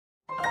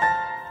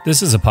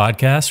This is a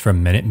podcast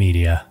from Minute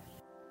Media.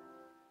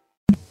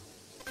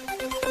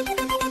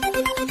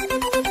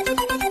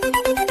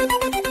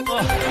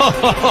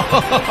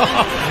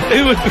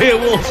 Who would be a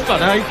Wolves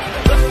fan, eh?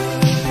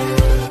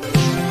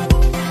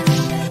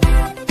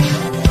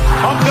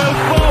 On goes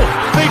ball.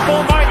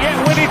 People might yet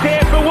win it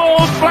here for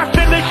Wolves.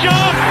 Blasting the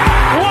shot.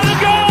 What a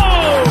goal!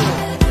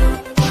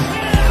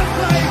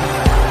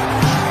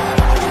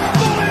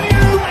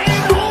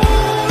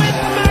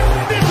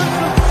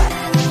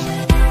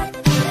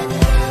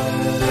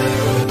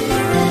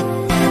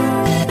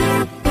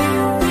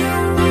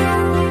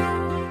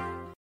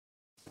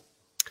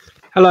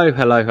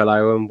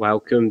 Hello, and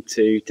welcome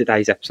to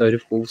today's episode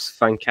of Wolves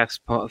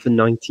Fancast, part of the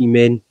 90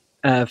 Min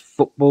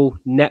Football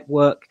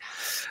Network.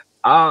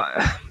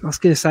 I was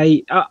going to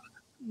say,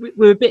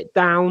 we're a bit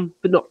down,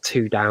 but not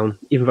too down,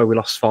 even though we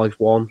lost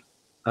 5-1.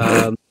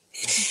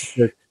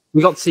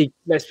 We got to see,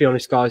 let's be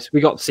honest, guys, we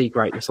got to see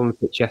greatness on the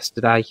pitch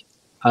yesterday.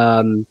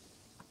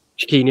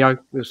 Chiquinho,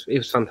 it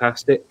was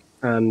fantastic,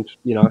 and,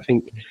 I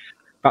think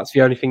that's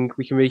the only thing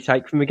we can really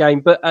take from the game.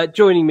 But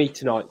joining me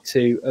tonight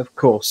to, of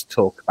course,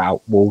 talk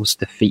about Wolves'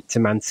 defeat to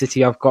Man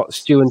City, I've got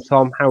Stu and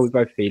Tom. How are we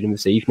both feeling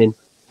this evening?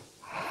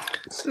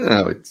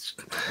 I'm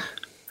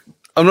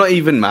not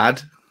even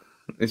mad.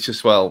 It's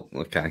just,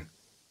 okay.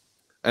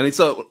 And it's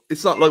not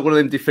like one of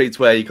them defeats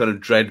where you kind of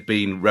dread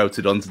being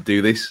routed on to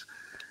do this.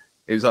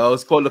 I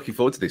was quite looking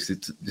forward to this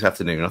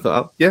afternoon. I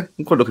thought,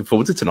 I'm quite looking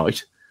forward to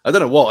tonight. I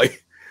don't know why.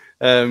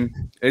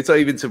 It's not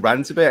even to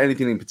rant about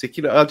anything in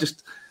particular. I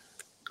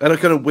had a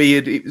kind of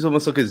weird, it was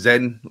almost like a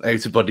Zen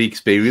out-of-body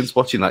experience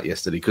watching that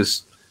yesterday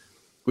because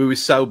we were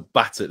so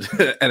battered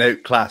and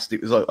outclassed.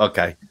 It was like,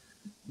 okay,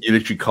 you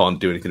literally can't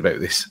do anything about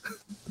this.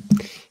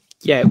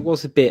 Yeah, it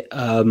was a bit,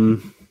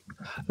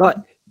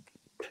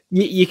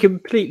 you're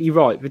completely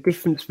right. The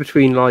difference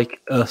between,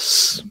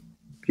 us,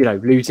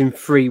 losing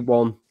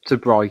 3-1 to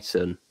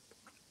Brighton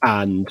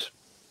and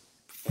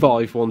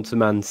 5-1 to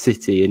Man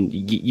City and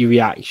your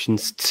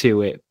reactions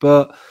to it.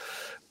 But,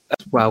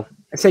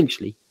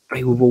 essentially,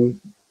 they were all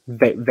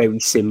very, very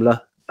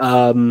similar.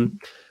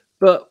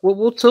 But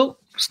we'll talk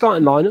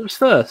starting lineups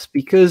first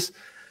because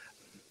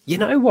you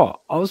know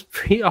what? I was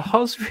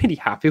really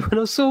happy when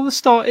I saw the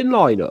starting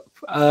lineup.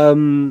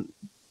 The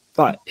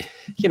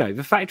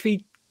fact I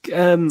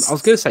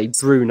was going to say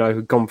Bruno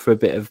had gone for a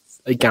bit of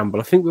a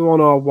gamble. I think we were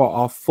on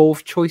our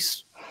fourth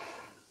choice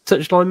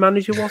touchline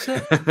manager, was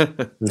it?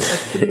 I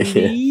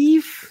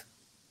believe.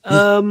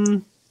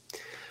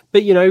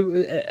 But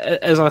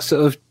as I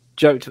sort of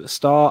joked at the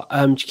start,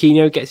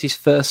 Chiquinho gets his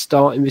first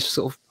start in this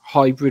sort of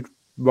hybrid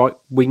right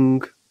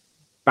wing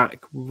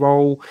back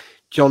role.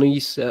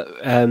 Johnny's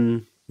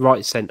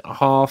right centre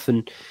half,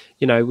 and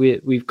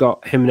we've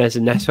got Jimenez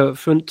and Neto up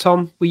front.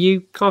 Tom, were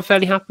you kind of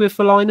fairly happy with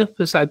the lineup?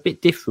 It's a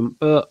bit different,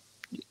 but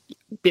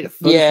a bit of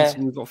fun. Yeah,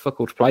 we've got fuck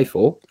all to play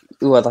for.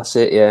 Well, that's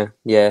it. Yeah.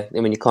 I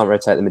mean, you can't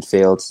rotate the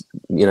midfield,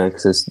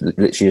 because there's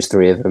literally just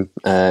three of them.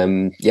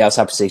 I was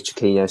happy to see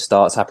Chiquinho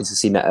start. Happy to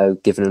see Neto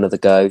given another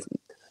go.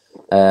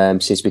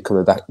 Seems to be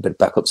coming back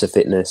up to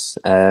fitness.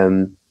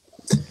 I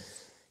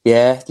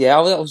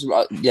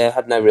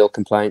had no real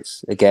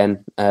complaints.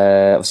 Again,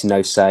 obviously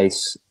no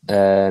saves.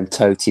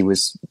 Totti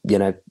was,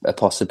 a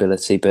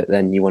possibility, but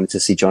then you wanted to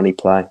see Johnny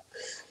play.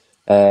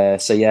 No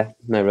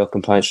real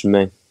complaints from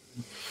me.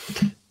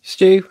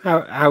 Stu,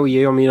 how are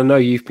you? I mean, I know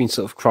you've been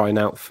sort of crying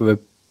out for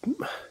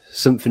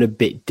something a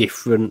bit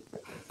different.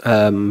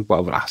 The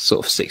last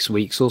sort of 6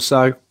 weeks or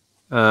so.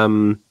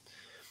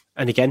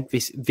 And again,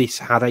 this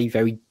had a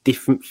very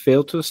different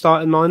feel to a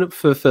starting lineup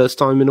for the first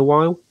time in a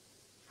while.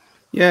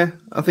 Yeah,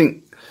 I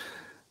think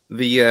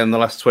the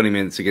last 20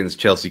 minutes against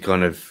Chelsea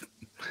kind of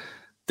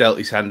dealt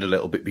his hand a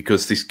little bit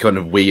because this kind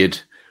of weird,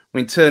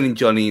 turning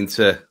Johnny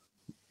into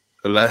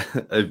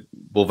a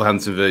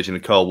Wolverhampton version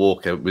of Kyle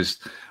Walker was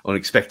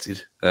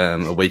unexpected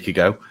a week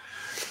ago.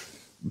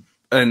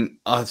 And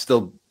I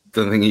still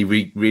don't think he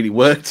really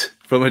worked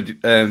from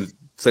a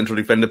central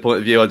defender point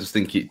of view. I just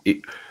think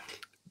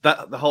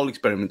that the whole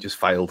experiment just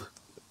failed.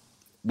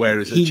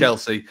 Whereas at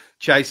Chelsea,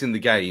 chasing the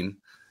game,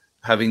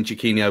 having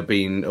Chiquinho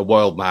being a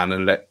wild man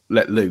and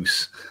let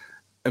loose,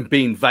 and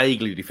being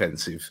vaguely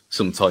defensive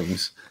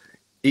sometimes,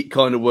 it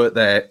kind of worked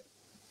there.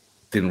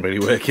 Didn't really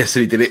work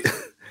yesterday, did it?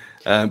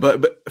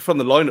 But from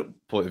the lineup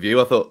point of view,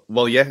 I thought,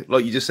 like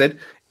you just said,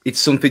 it's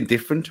something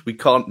different. We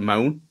can't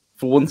moan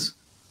for once.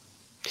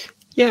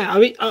 Yeah, I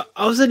mean,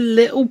 I was a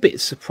little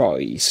bit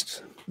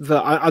surprised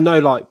that I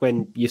know,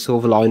 when you saw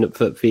the lineup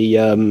that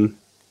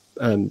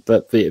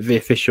the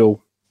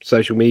official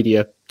social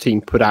media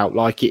team put out,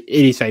 it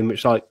is very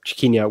much like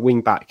Chiquinho at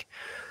wing back.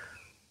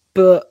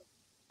 But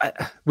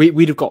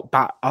we'd have got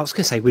battered. I was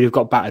going to say we'd have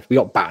got battered. We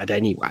got battered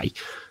anyway.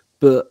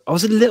 But I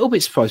was a little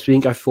bit surprised we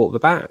didn't go four at the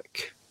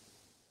back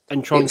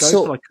and try and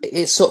go.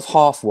 It sort of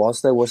half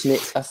was though, wasn't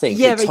it? I think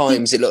at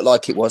times it looked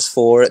like it was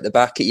four at the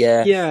back.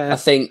 Yeah. I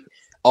think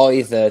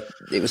either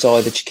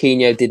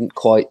Chiquinho didn't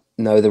quite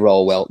know the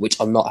role well, which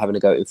I'm not having a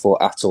go at him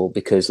for at all,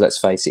 because let's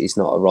face it, he's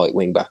not a right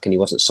wing back and he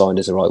wasn't signed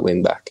as a right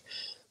wing back.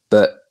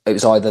 But it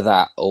was either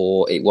that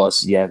or it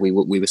was, we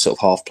were sort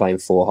of half playing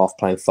 4, half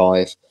playing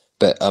 5.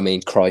 But I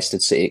mean, Christ,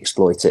 did City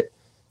exploit it?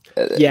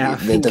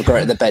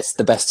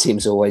 The best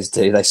teams always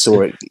do. They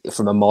saw it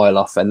from a mile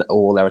off, and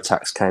all their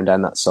attacks came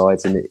down that side,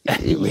 and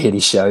it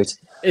really showed.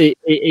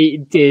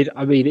 It did.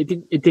 I mean, it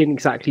didn't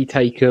exactly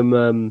take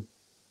them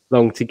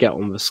long to get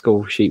on the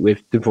score sheet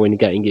with De Bruyne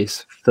getting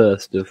his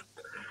first of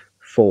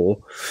 4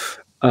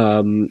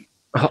 on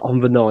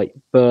the night,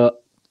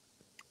 but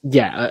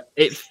yeah,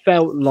 it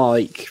felt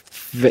like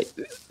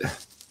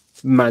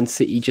Man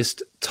City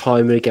just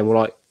time and again were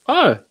like,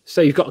 oh,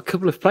 so you've got a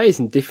couple of players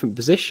in different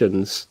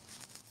positions.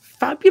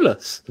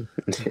 Fabulous.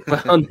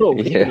 Well, I'm not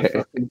winning the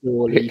fucking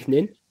ball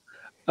evening.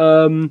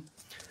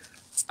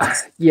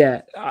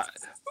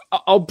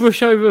 I'll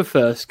brush over the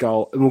first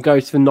goal and we'll go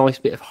to a nice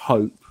bit of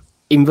hope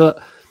in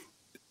that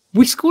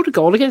we scored a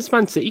goal against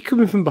Man City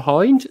coming from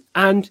behind,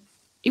 and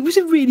it was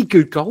a really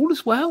good goal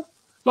as well.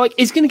 Like,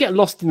 it's going to get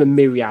lost in the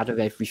myriad of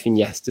everything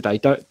yesterday.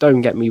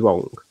 Don't get me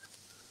wrong,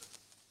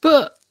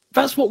 but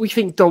that's what we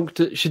think Donk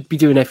should be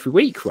doing every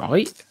week,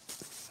 right?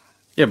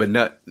 Yeah,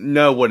 but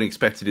no one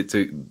expected it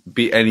to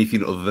be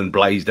anything other than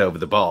blazed over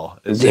the bar.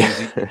 As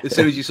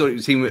soon as you saw it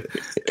was him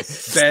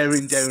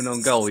bearing down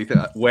on goal, you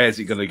think, where's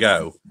it going to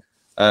go?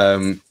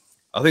 I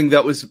think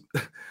there was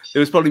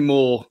probably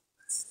more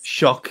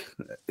shock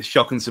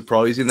and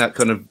surprise in that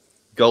kind of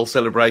goal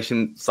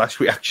celebration /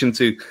 reaction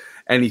to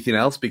anything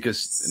else,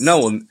 because no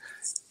one,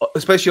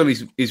 especially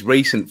on his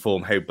recent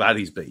form, how bad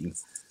he's been,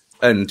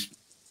 and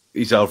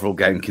his overall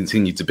game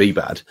continued to be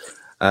bad.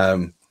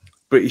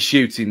 British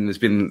shooting has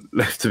been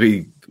left to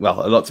be,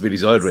 well, a lot to be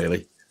desired,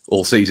 really,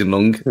 all season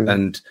long.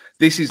 And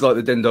this is like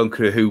the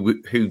Dendoncker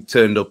who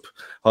turned up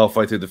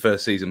halfway through the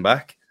first season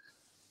back,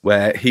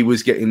 where he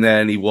was getting there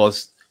and he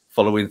was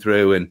following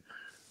through, and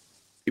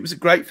it was a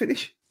great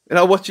finish. And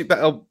I'll watch it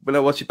back when I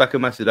watch it back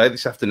on Match Today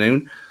this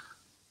afternoon.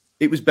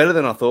 It was better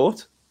than I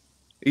thought.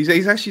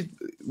 He's actually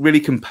really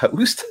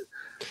composed.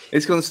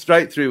 It's gone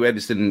straight through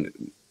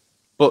Ederson,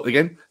 but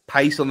again,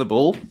 pace on the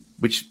ball,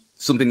 which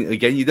something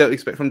again you don't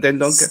expect from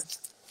Dendoncker.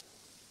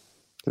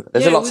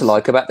 There's a lot to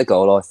like about the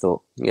goal, I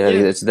thought.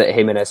 It's that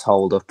Jimenez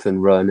hold up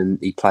and run, and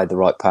he played the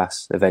right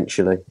pass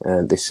eventually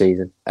this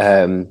season.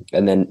 And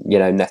then,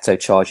 Neto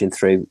charging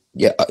through,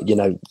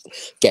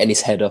 getting his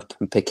head up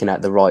and picking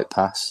out the right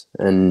pass,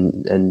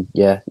 and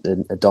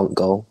a Donk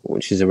goal,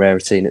 which is a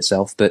rarity in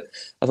itself. But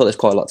I thought there's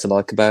quite a lot to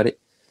like about it.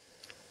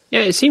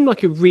 Yeah, it seemed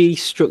like a really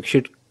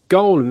structured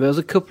goal, and there was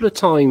a couple of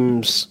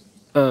times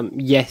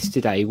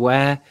yesterday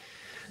where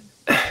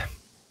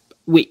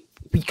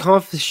we kind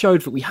of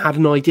showed that we had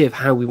an idea of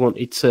how we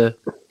wanted to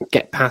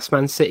get past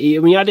Man City.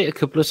 And we had it a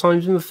couple of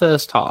times in the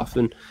first half,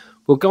 and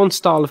we'll go on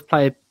style of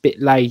play a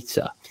bit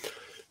later.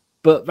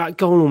 But that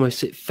goal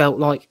almost, it felt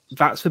like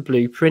that's the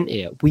blueprint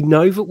here. We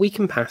know that we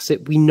can pass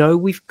it. We know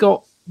we've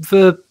got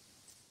the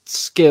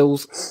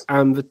skills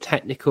and the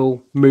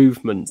technical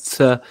movement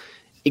to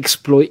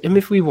exploit them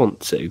if we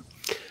want to.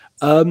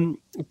 But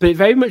it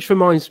very much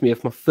reminds me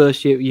of my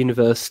first year at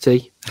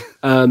university.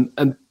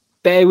 And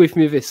bear with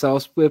me with this. I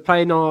was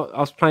playing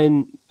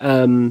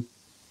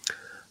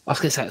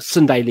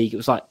Sunday League. It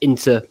was like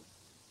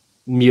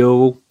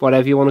intramural,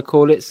 whatever you want to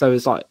call it. So it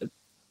was like a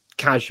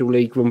casual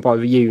league run by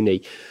the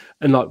uni.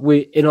 And like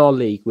in our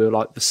league, we were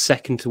like the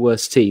second to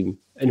worst team.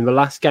 And in the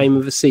last game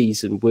of the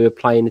season, we were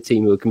playing a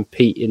team who were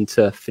competing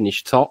to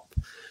finish top.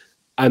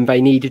 And they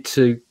needed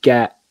to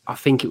get, I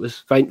think it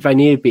was, they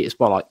needed to beat us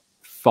by like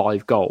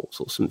 5 goals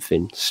or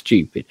something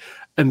stupid.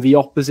 And the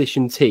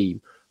opposition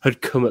team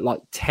had come at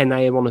like 10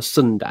 a.m. on a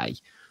Sunday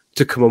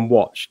to come and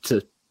watch,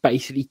 to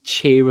basically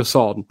cheer us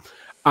on.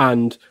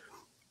 And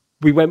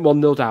we went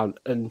 1-0 down,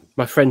 and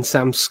my friend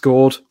Sam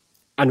scored,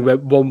 and we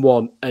went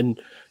 1-1. And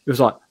it was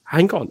like,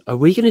 hang on, are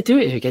we going to do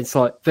it against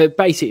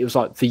basically it was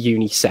like the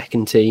uni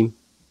second team.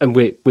 And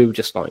we were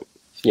just like,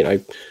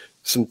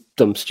 some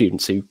dumb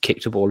students who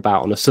kicked a ball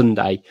about on a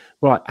Sunday.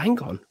 We're like, hang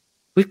on,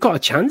 we've got a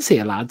chance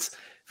here, lads.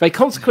 They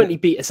consequently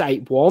beat us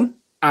 8-1.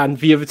 And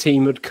the other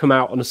team had come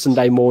out on a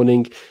Sunday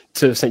morning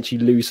to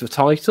essentially lose the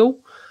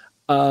title.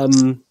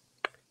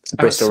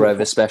 Bristol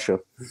Rovers special.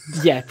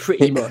 Yeah,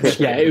 pretty much.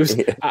 Yeah, it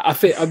was.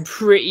 I'm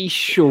pretty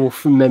sure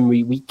from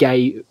memory we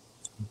gave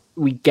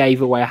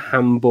away a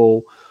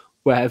handball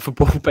where the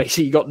ball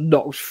basically got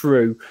knocked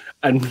through,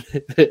 and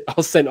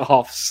our centre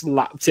half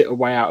slapped it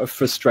away out of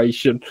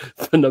frustration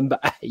for number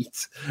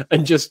 8,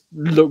 and just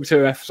looked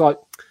at us like,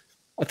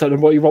 I don't know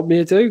what you want me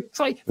to do. It's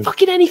like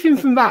fucking anything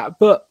from that,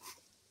 but.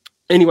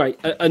 Anyway,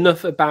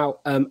 enough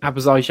about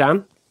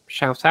Azerbaijan.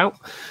 Shout out.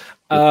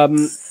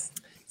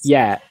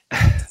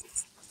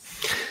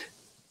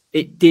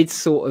 It did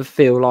sort of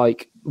feel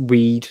like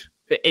I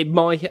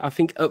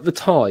think at the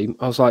time,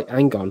 I was like,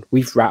 hang on,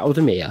 we've rattled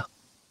them here.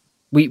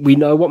 We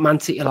know what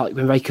Man City are like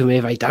when they come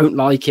here, they don't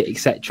like it,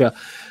 etc.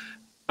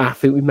 I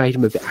think we made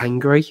them a bit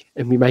angry,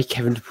 and we made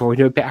Kevin De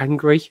Bruyne a bit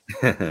angry.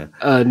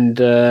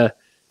 And I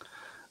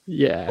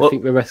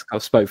think the rest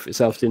spoke for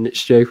itself, didn't it,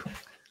 Stu?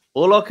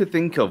 all I could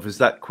think of was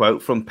that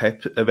quote from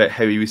Pep about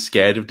how he was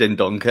scared of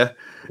Dendoncker.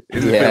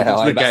 Yeah,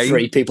 I had about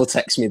 3 people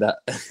text me that.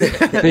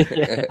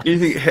 You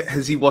think,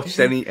 has he watched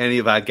any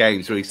of our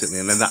games recently?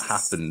 And then that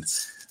happened.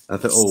 I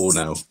thought, oh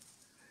no,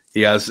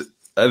 he has.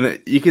 And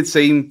you could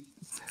see him,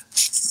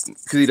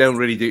 because he don't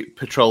really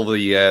patrol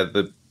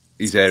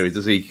his area,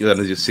 does he? He kind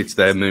of just sits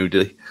there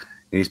moody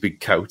in his big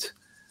coat.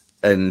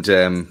 And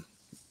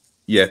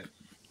yeah,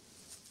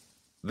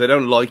 they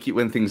don't like it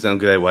when things don't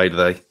go their way, do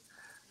they?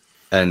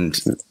 And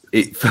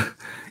if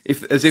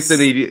they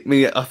need it, I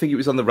mean, I think it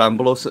was on the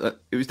Ramble, or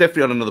it was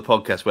definitely on another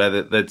podcast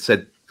where they'd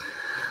said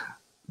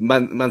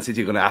Man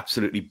City are going to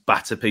absolutely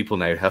batter people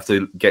now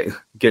after get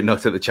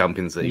knocked out of the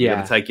Champions League. They're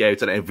going to take it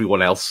out on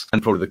everyone else,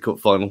 and probably the cup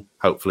final.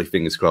 Hopefully,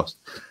 fingers crossed.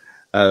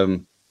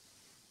 And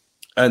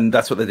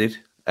that's what they did.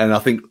 And I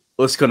think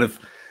us kind of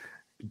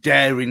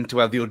daring to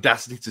have the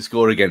audacity to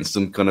score against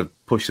them kind of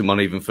pushed them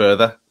on even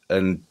further.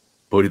 And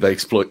boy, did they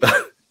exploit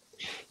that.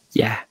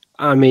 Yeah,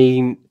 I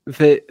mean,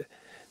 I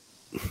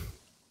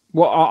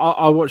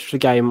watched the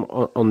game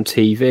on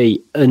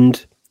TV,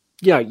 and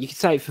you could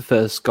say it for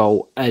first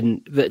goal,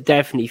 and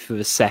definitely for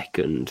the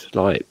second.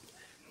 Like,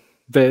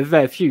 there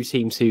are few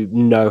teams who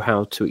know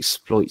how to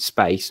exploit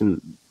space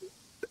and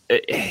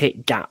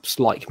hit gaps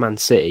like Man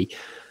City,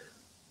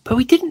 but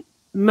we didn't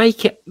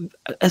make it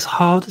as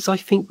hard as I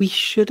think we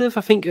should have.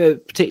 I think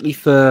particularly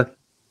for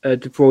De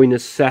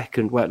Bruyne's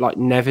second, where like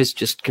Neves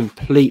just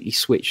completely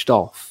switched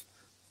off.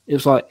 It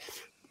was like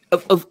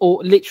of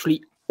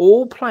literally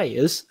all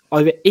players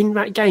either in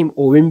that game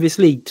or in this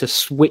league to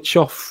switch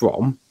off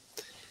from,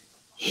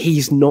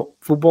 he's not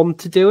the one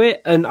to do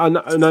it. And I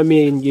know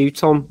me and you,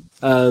 Tom,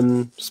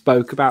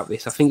 spoke about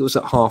this. I think it was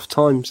at half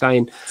time,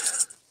 saying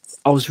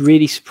I was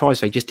really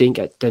surprised they just didn't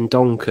get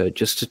Dendoncker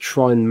just to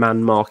try and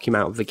man mark him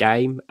out of the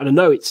game. And I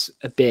know it's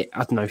a bit, I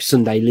don't know,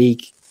 Sunday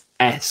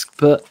League-esque,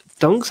 but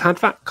Donk's had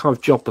that kind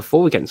of job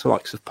before against the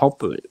likes of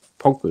Pogba,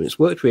 and it's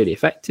worked really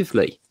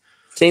effectively.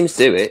 Teams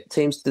do it.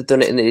 Teams have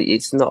done it, and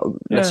it's not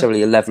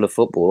necessarily a level of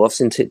football. I've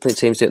seen teams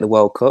do it in the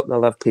World Cup.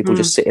 They'll have people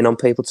just sitting on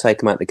people, take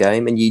them out of the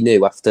game, and you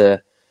knew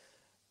after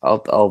I'll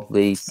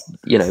be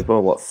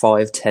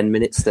 5-10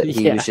 minutes that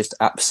he was just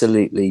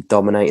absolutely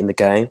dominating the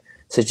game.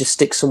 So just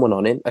stick someone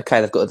on him.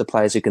 Okay, they've got other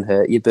players who can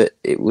hurt you, but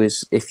it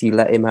was, if you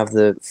let him have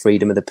the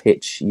freedom of the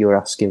pitch, you're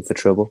asking for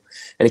trouble.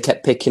 And he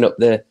kept picking up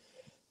the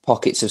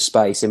pockets of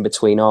space in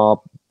between our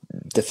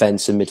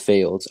defence and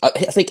midfield. I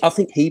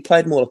think he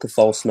played more like a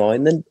false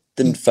 9 than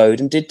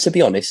Foden did, to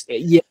be honest.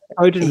 Yeah,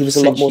 Foden he was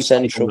a lot more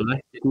central,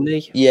 didn't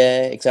he?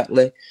 Yeah,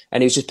 exactly.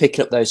 And he was just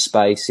picking up those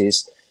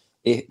spaces.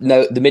 The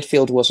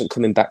midfield wasn't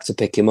coming back to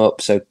pick him up,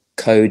 so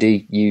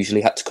Cody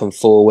usually had to come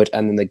forward,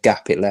 and then the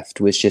gap it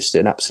left was just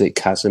an absolute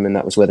chasm, and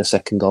that was where the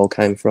second goal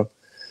came from.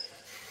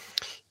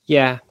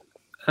 Yeah.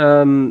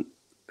 And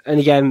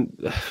again,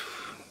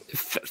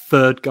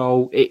 third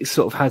goal, it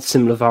sort of had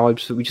similar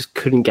vibes, but we just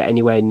couldn't get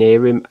anywhere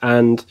near him.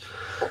 And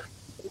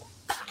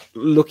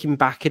looking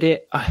back at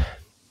it, I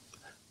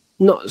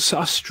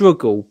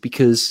struggle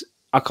because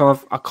I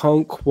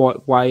can't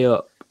quite weigh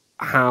up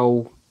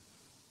how,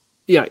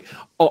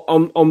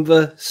 on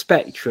the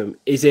spectrum,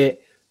 is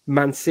it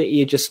Man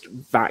City are just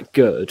that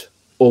good,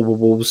 or were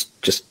Wolves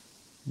just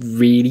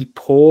really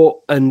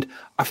poor? And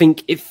I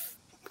think if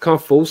kind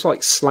of falls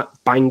like slap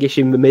bangish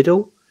in the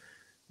middle,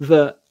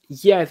 that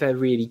they're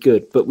really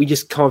good, but we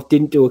just kind of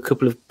didn't do a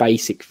couple of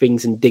basic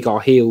things and dig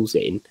our heels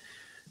in,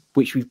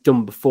 which we've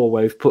done before,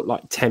 where we've put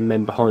like 10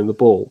 men behind the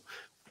ball.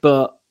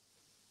 But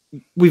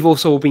we've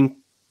also been,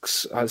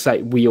 I'd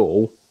say we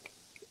all,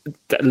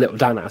 little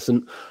Dan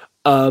hasn't,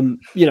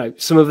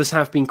 some of us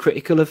have been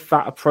critical of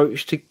that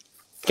approach to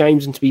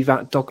games and to be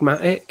that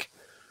dogmatic.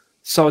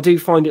 So I do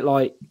find it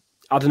like,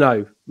 I don't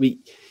know,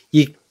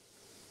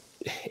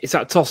 it's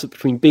that toss up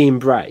between being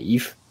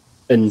brave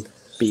and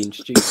being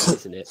stupid,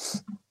 isn't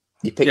it?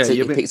 He picked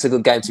a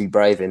good game to be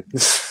brave in.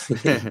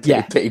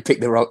 Yeah, he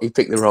picked the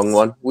wrong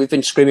one. We've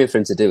been screaming for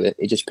him to do it.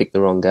 He just picked the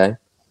wrong game.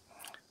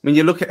 I mean,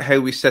 you look at how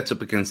we set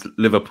up against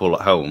Liverpool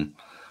at home,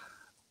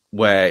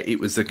 where it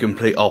was the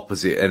complete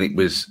opposite, and it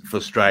was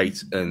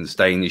frustrate and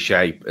stay in your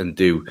shape and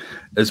do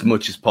as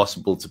much as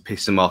possible to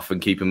piss him off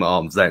and keep him at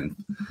arm's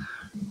length,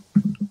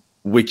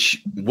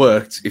 which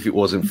worked if it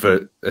wasn't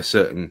for a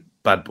certain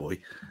bad boy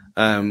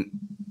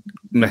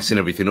messing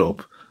everything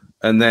up.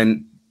 And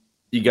then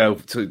you go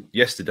to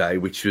yesterday,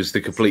 which was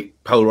the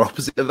complete polar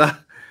opposite of that,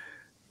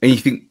 and you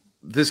think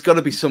there's got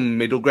to be some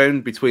middle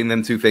ground between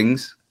them two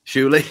things,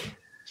 surely.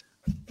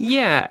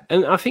 Yeah,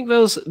 and I think there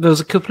was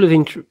a couple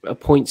of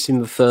points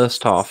in the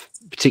first half,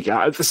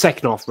 particularly the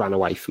second half ran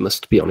away from us,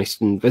 to be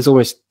honest, and there's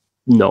almost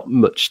not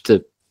much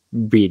to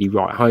really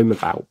write home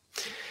about.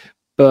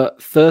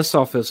 But first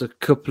half, there was a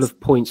couple of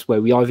points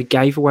where we either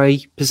gave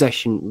away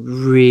possession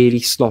really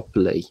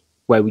sloppily,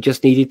 where we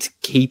just needed to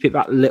keep it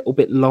that little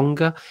bit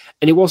longer,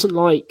 and it wasn't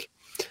like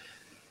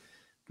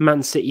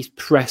Man City's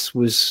press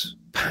was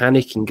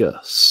panicking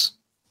us.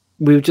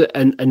 We were just,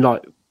 and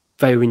like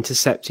they were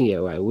intercepting it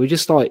away. We were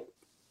just like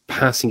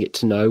passing it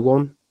to no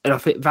one, and I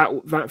think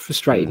that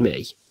frustrated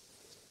me.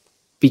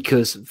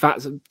 because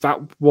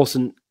that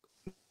wasn't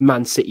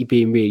Man City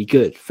being really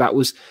good. That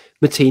was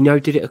Martino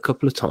did it a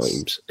couple of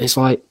times. It's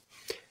like,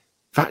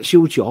 that's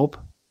your job.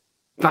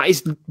 That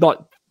is like,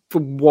 for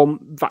one,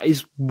 that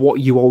is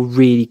what you are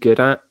really good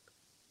at.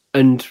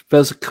 And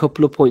there's a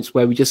couple of points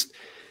where we just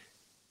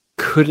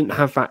couldn't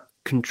have that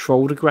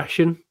controlled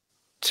aggression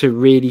to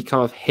really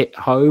kind of hit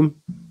home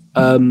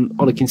on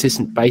a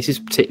consistent basis,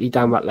 particularly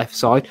down that left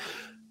side.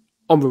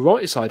 On the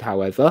right side,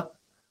 however,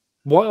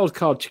 wild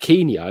card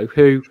Chiquinho,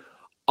 who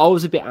I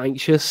was a bit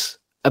anxious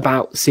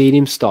about seeing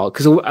him start,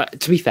 because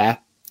to be fair,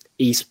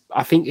 is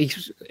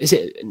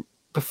it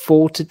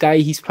before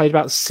today, he's played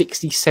about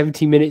 60,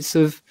 70 minutes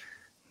of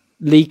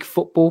league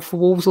football for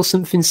Wolves or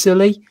something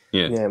silly.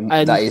 Yeah,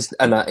 and that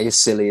is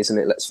silly, isn't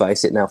it? Let's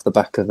face it. Now, off the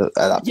back of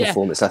that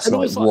performance last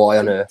night, why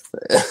on earth?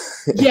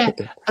 Yeah,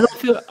 and I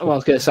feel. Well, I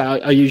was going to say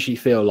I usually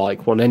feel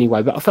like one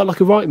anyway, but I felt like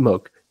a right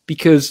mug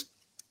because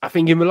I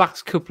think in the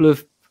last couple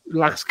of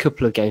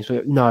games,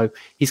 no,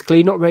 he's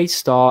clearly not ready to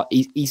start.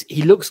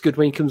 He looks good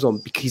when he comes on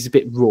because he's a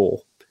bit raw,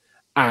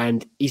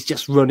 and he's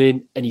just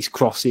running and he's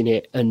crossing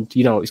it, and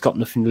he's got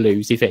nothing to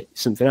lose if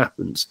something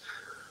happens.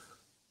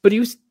 But he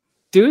was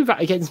doing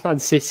that against Man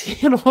City,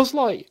 and I was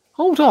like,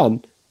 hold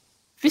on.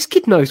 This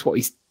kid knows what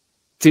he's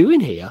doing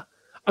here.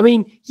 I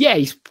mean, yeah,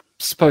 he's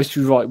supposed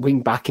to be right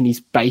wing back and he's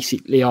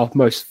basically our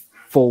most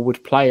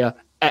forward player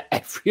at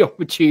every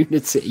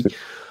opportunity.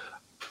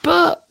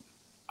 But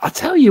I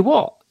tell you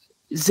what,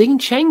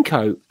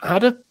 Zinchenko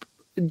had a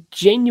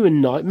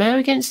genuine nightmare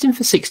against him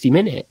for 60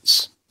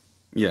 minutes.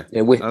 Yeah,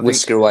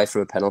 whisker away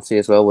from a penalty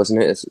as well,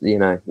 wasn't it?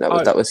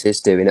 That was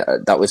his doing.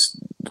 That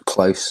was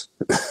close.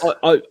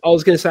 I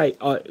was going to say,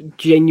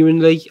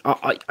 genuinely,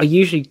 I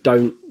usually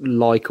don't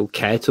like or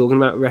care talking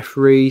about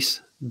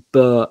referees,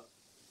 but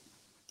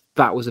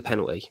that was a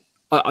penalty.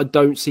 I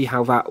don't see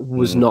how that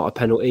was not a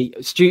penalty.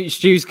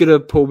 Stu's going to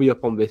pull me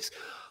up on this,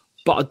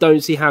 but I don't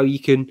see how you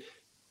can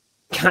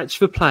catch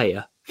the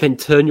player, then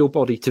turn your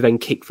body to then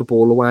kick the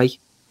ball away.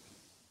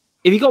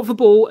 If he got the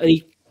ball and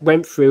he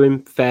went through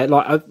him fair.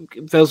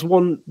 There was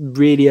one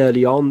really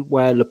early on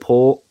where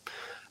Laporte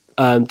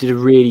did a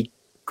really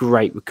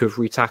great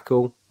recovery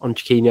tackle on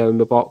Chiquinho in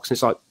the box. And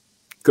it's like,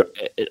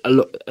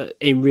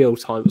 in real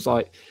time, it was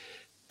like,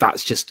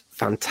 that's just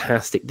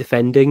fantastic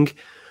defending.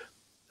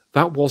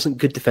 That wasn't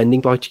good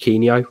defending by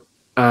Chiquinho.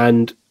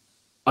 And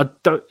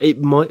it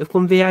might have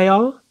gone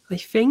VAR, I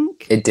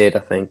think. It did, I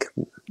think.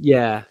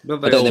 Yeah.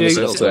 But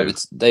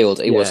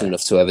it wasn't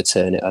enough to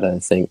overturn it, I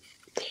don't think.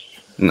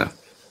 No.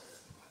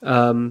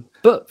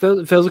 But there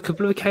was a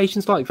couple of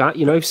occasions like that,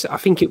 I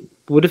think it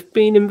would have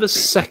been in the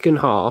second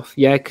half,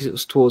 because it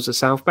was towards the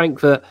South Bank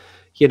that,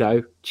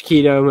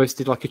 Chiquinho almost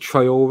did like a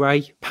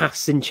Traore,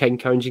 pass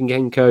Zinchenko, and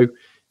Zinchenko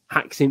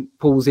hacks him,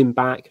 pulls him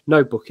back.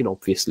 No booking,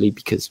 obviously,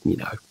 because,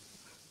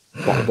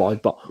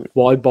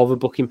 why bother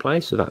booking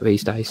players for that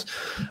these days?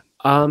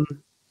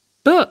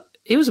 But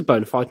it was a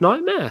bona fide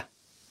nightmare.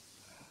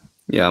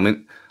 Yeah, I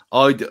mean,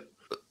 it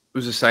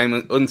was the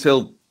same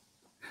until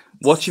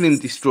watching him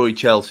destroy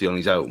Chelsea on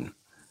his own,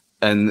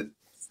 and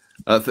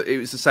it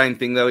was the same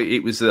thing though.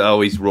 It was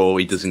he's raw,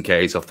 he doesn't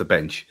care, he's off the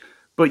bench.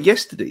 But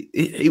yesterday,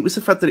 it was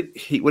the fact that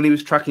when he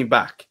was tracking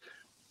back,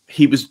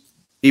 he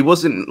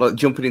wasn't like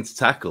jumping into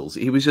tackles.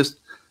 He was just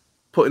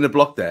putting a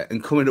block there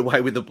and coming away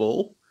with the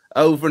ball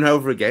over and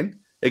over again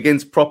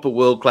against proper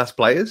world class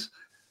players,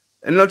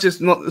 and not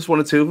just one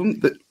or two of them.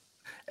 That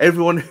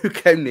everyone who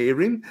came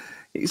near him,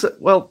 he's like,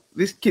 well,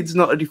 this kid's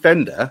not a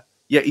defender,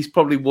 yet he's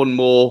probably won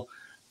more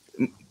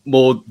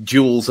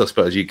duels, I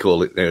suppose you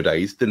call it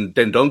nowadays, than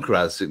Dendoncker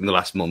has in the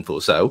last month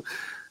or so.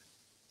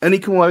 And he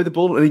came away with the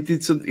ball and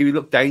he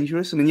looked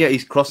dangerous. I mean, yeah,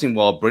 he's crossing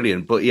wild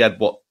brilliant, but he had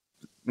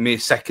mere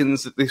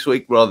seconds this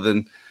week rather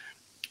than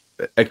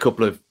a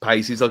couple of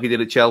paces like he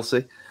did at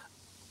Chelsea.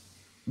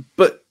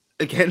 But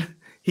again,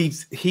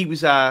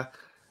 the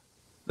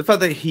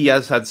fact that he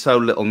has had so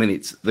little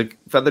minutes, the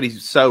fact that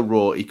he's so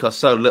raw, he costs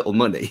so little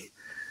money,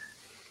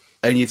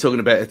 and you're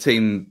talking about a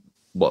team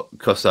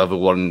costs over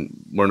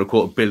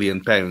 £1.25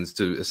 billion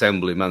to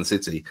assemble in Man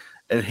City,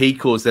 and he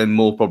caused them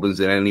more problems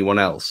than anyone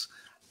else.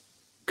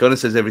 Kind of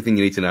says everything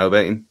you need to know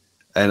about him.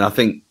 And I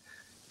think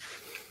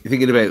you're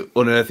thinking about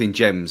unearthing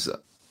gems.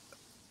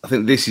 I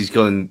think this is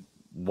going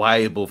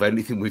way above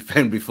anything we've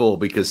found before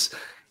because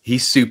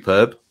he's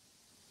superb.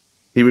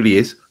 He really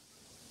is.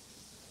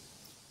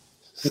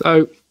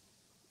 So,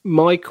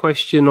 my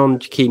question on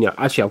Chiquinho,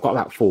 actually, I've got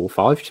about 4 or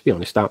 5, to be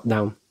honest,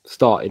 now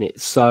starting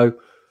it. So,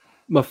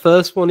 my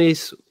first one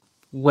is,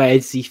 where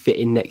does he fit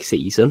in next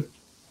season?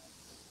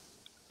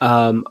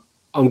 I'm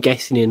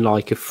guessing in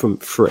like a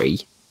front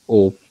three,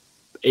 or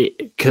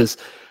because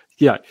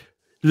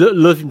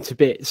love him to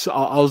bits.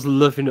 I was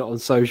loving it on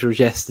socials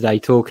yesterday,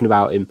 talking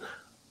about him,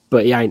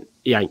 but he ain't.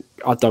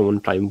 I don't want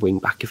to play him wing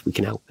back if we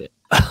can help it.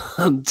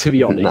 To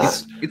be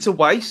honest, it's a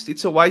waste.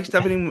 It's a waste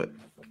having him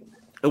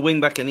a wing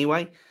back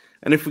anyway.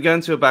 And if we go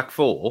into a back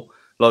four,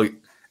 like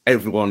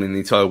everyone in the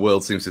entire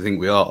world seems to think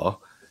we are,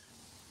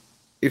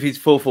 if he's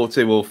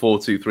 4-4-2 or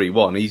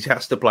 4-2-3-1, he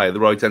has to play at the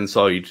right hand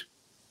side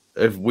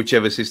of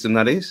whichever system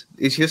that is.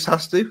 It just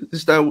has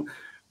to.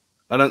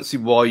 I don't see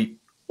why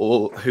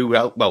or who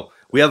else. Well,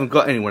 we haven't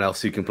got anyone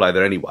else who can play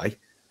there anyway.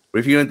 But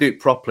if you're going to do it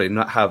properly and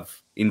not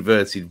have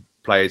inverted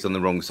players on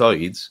the wrong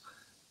sides,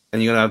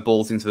 and you're going to have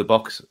balls into the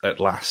box at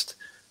last,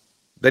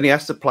 then he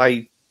has to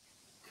play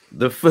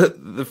the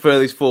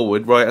furthest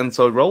forward right-hand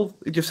side role.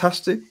 It just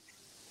has to.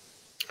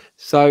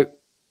 So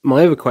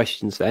my other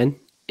questions then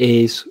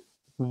is,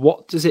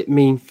 what does it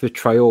mean for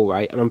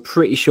Traore? And I'm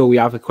pretty sure we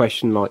have a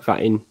question like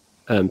that in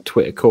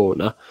Twitter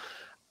Corner.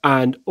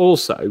 And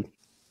also,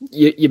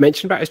 you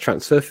mentioned about his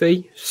transfer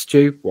fee,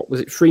 Stu. What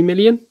was it, 3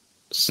 million?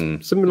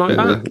 Something like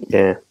that?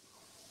 Yeah.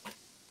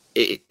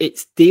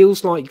 It's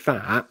deals like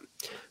that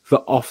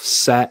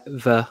offset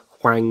the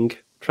Hwang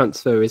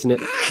transfer, isn't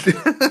it?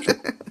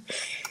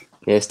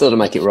 Yeah, still to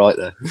make it right,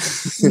 though.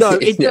 No,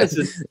 it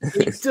doesn't.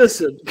 It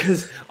doesn't,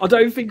 because I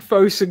don't think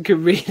Fosun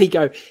can really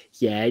go,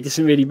 yeah, it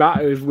doesn't really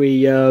matter if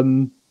we,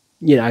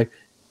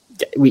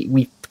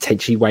 we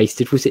potentially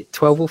wasted, was it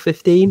 12 or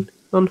 15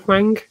 on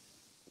Hwang?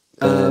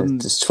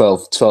 Just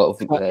 12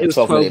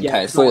 million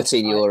pounds,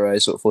 14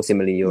 euros, or 14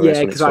 million euros.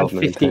 Yeah, because I had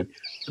 15.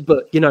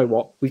 But you know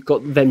what? We've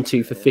got them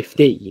two for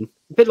 15.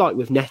 A bit like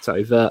with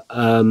Neto, that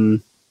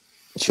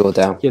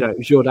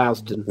Jordan.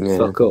 Jordan's didn't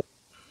fuck up.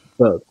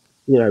 But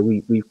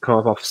we've kind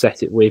of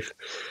offset it with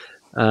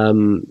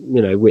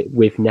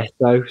with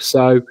Neto.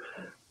 So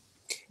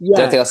yeah,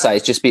 the only thing I'll say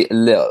is just be a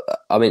little.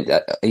 I mean,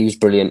 he was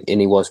brilliant,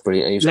 and he was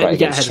brilliant. And he was great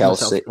against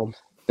Chelsea.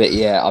 But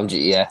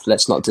yeah,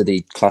 let's not do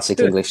the classic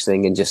English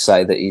thing and just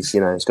say that he's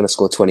going to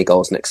score 20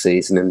 goals next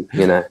season and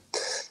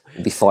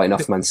be fighting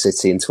off Man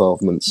City in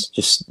 12 months.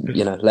 Just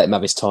let him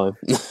have his time.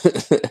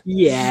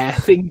 Yeah, I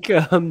think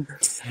I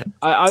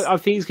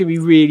think it's going to be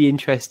really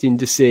interesting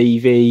to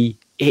see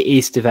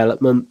his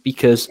development,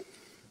 because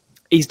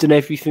he's done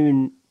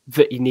everything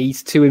that he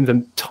needs to in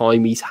the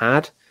time he's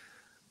had,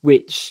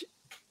 which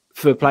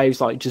for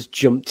players like just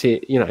jumped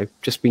it,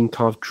 just been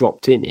kind of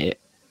dropped in it,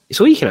 it's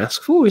all you can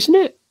ask for, isn't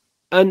it?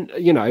 And,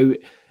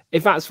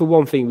 if that's the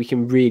one thing we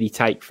can really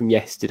take from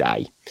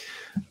yesterday,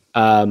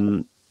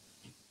 I'm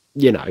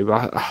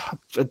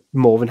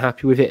more than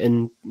happy with it.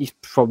 And he's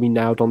probably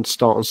nailed on to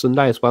start on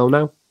Sunday as well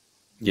now.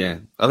 Yeah,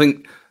 I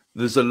think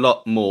there's a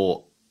lot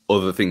more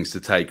other things to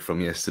take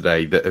from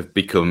yesterday that have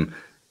become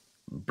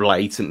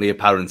blatantly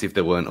apparent if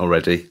they weren't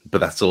already,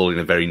 but that's all in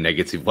a very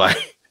negative way.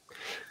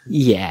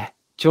 Yeah.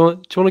 Do you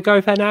want to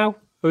go there now?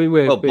 I mean,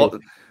 do you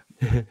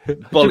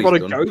want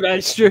to go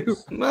there, Stu?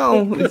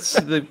 Well, it's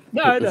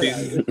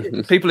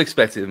no. People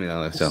expect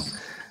it, so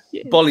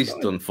Bolly's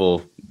done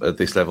for at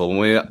this level.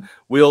 And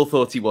we all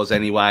thought he was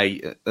anyway,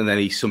 and then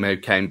he somehow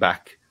came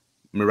back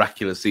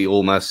miraculously,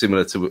 almost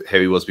similar to how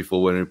he was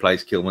before when he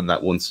replaced Kilman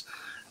that once.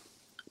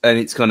 And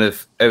it's kind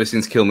of, ever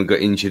since Kilman got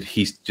injured,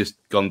 he's just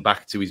gone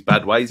back to his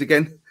bad ways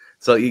again.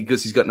 So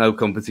because he's got no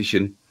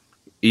competition,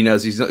 he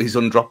knows he's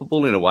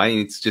undroppable in a way,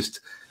 and it's just,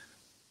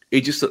 he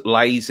just looked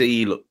lazy,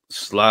 he looked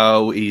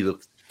slow, he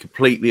looked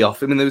completely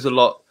off. I mean, there was a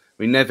lot.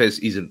 I mean, Neves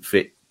isn't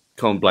fit.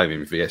 Can't blame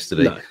him for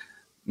yesterday. No.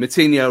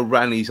 Moutinho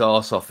ran his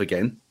arse off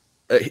again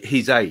at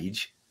his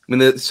age. I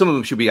mean, some of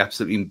them should be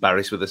absolutely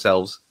embarrassed with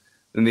themselves,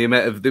 and the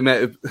amount of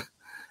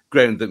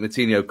ground that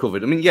Moutinho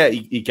covered. I mean, yeah,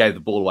 he gave the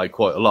ball away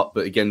quite a lot,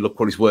 but again, look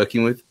what he's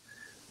working with.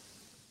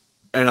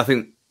 And I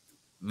think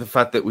the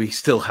fact that we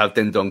still have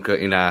Dendoncker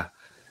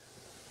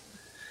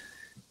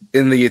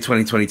in the year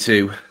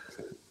 2022,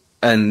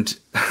 and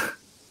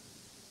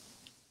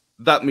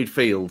that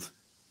midfield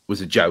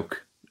was a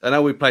joke. I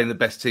know we're playing the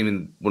best team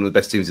in one of the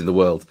best teams in the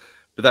world,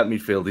 but that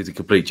midfield is a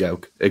complete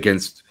joke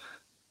against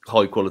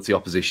high quality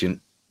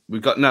opposition.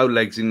 We've got no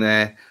legs in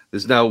there.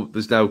 There's no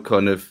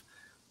kind of.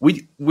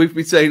 We've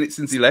been saying it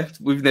since he left.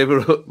 We've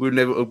never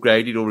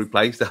upgraded or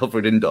replaced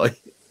Alfred Ndai.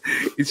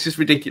 It's just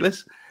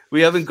ridiculous.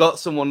 We haven't got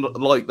someone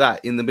like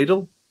that in the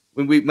middle.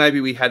 When maybe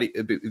we had it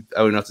a bit with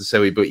Owen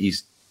Otasowie, but he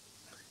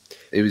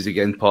was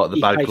again part of the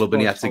bad club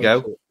and he had to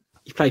go.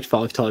 He played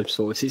 5 times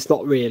for us. It's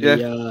not really.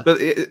 Yeah. But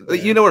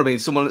you know what I mean.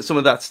 Someone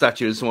of that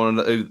stature and someone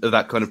of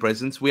that kind of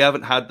presence. We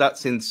haven't had that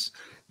since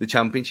the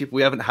Championship.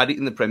 We haven't had it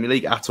in the Premier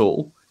League at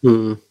all.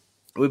 Mm.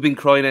 We've been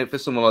crying out for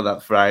someone like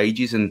that for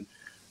ages, and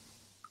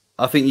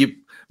I think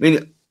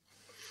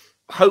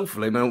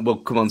hopefully, we'll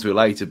come on to it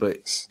later,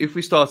 but if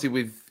we started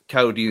with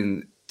Cody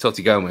and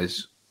Totti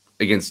Gomez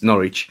against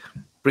Norwich,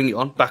 bring it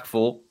on, back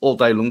 4, all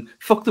day long,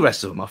 fuck the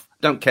rest of them off.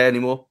 Don't care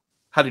anymore.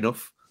 Had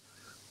enough.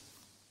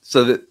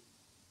 So that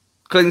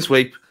clean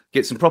sweep,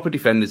 get some proper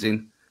defenders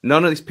in.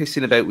 None of this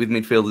pissing about with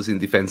midfielders in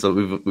defence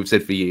like we've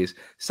said for years.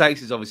 Saïss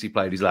has obviously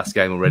played his last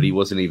game already. He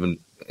wasn't even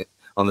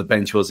on the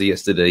bench, was he,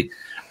 yesterday?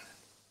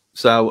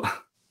 So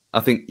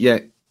I think, yeah.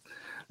 I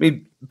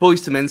mean,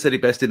 Boys to Men said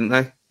it best, didn't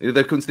they?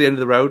 They've come to the end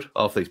of the road,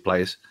 half these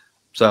players.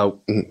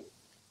 So,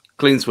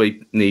 clean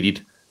sweep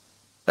needed.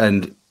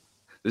 And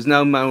there's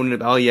no moaning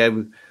about,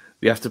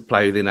 we have to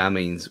play within our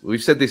means.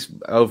 We've said this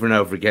over and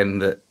over again,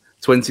 that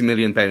 £20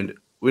 million,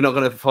 we're not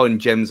going to find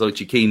gems like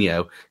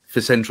Chiquinho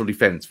for central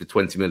defence for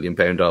 £20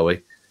 million, are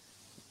we?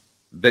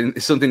 Then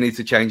something needs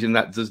to change, and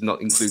that does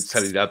not include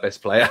selling our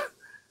best player.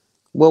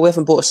 Well, we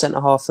haven't bought a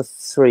centre half for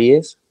 3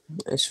 years.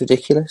 It's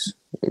ridiculous.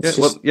 It's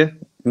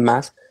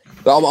mad.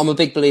 But I'm a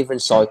big believer in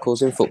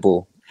cycles in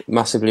football.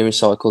 Massive believer in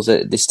cycles.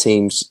 This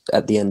team's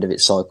at the end of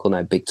its cycle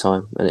now, big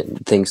time,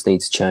 and things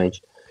need to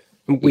change.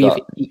 I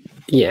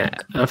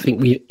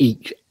think we've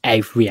eked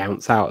every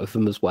ounce out of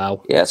them as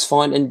well. Yeah, it's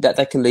fine, and that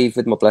they can leave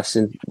with my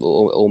blessing.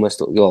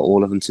 Almost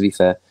all of them, to be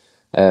fair.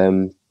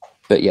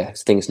 But yeah,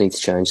 things need to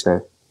change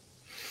now.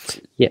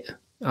 Yeah,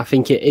 I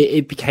think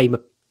it became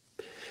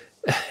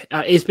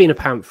it's been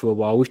apparent for a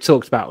while. We've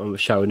talked about it on the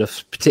show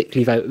enough,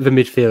 particularly the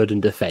midfield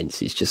and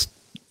defence. It's just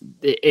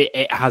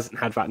it hasn't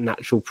had that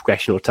natural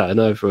progression or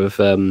turnover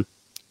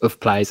of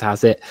players,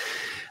 has it?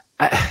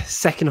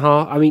 Second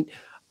half, I mean,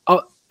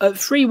 at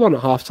 3-1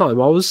 at half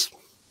time, I was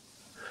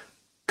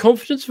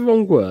confident's the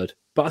wrong word,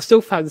 but I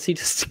still fancied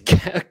us to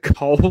get a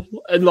goal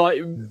and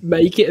like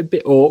make it a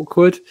bit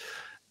awkward.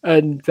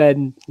 And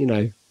then,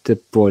 De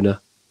Bruyne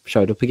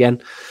showed up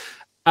again.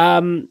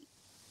 I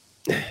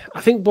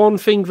think one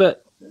thing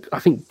that I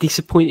think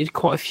disappointed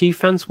quite a few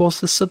fans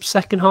was the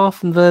sub-second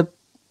half and the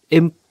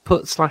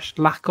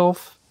input/lack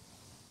of.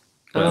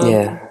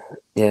 Yeah,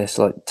 it's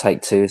like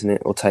take 2, isn't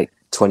it? Or take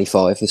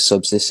 25 as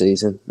subs this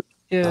season.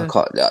 Yeah.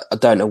 I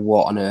don't know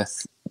what on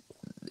earth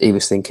he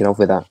was thinking of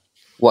with that.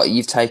 What,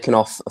 you've taken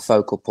off a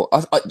focal point?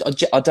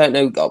 I don't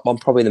know. I'm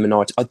probably in the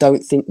minority. I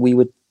don't think we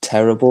were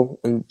terrible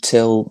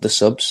until the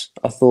subs.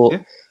 I thought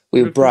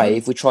we were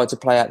brave. We tried to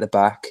play out the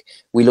back.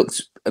 We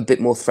looked a bit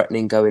more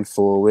threatening going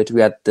forward.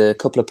 We had the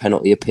couple of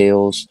penalty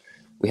appeals.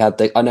 We had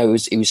I know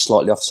it was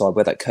slightly offside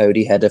with that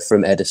Cody header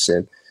from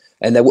Edison.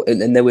 And there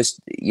was,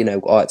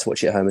 I had to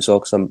watch it at home as well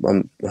because I'm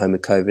home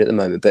with COVID at the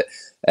moment. But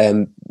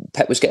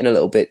Pep was getting a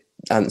little bit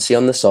antsy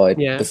on the side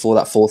before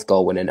that fourth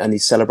goal went in, and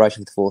his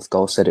celebration for the fourth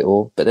goal said it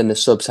all. But then the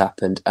subs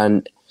happened,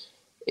 and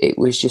it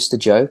was just a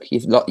joke.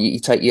 You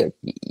take your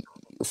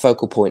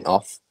focal point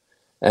off,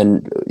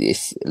 and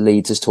if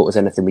Leeds has taught us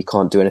anything, we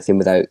can't do anything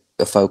without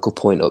a focal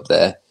point up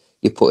there.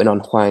 You're putting on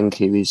Hwang,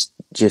 who is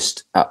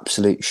just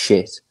absolute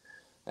shit.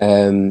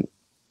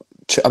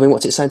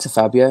 What's it saying to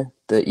Fabio?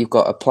 That you've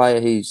got a player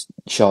who's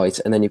shite,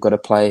 and then you've got a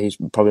player who's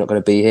probably not going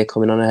to be here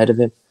coming on ahead of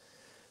him.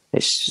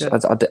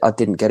 I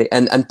didn't get it.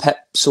 And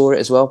Pep saw it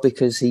as well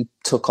because he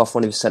took off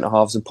one of his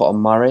centre-halves and put on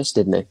Mahrez,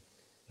 didn't he?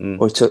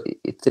 Or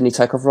didn't he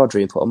take off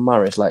Rodri and put on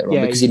Mahrez later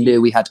on? Because he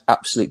knew we had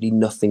absolutely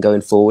nothing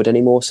going forward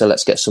anymore, so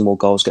let's get some more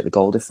goals, get the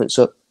goal difference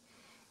up.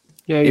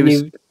 Yeah,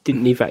 he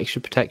didn't need that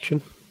extra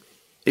protection.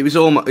 It was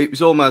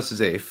almost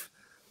as if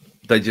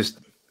they just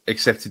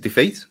accepted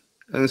defeat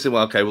and they said,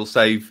 well, okay, we'll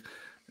save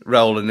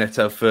Raul and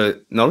Neto for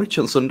Norwich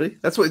on Sunday.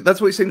 That's what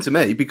it seemed to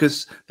me,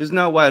 because there's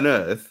no way on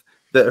earth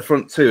that a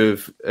front two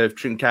of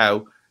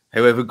Trincao,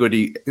 however good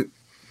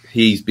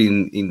he's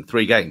been in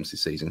 3 games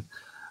this season,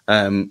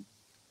 and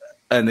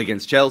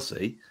against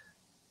Chelsea,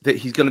 that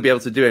he's going to be able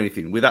to do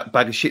anything with that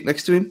bag of shit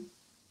next to him.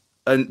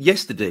 And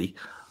yesterday,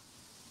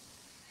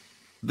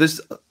 I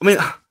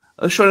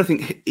was trying to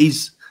think,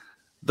 is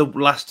the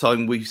last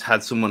time we've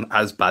had someone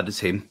as bad as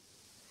him?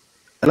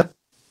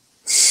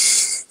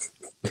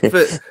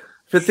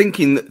 For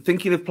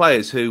thinking of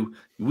players who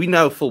we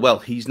know full well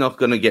he's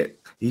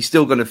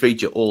still going to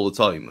feature all the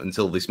time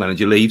until this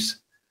manager leaves.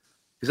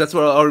 Because that's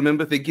what I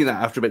remember thinking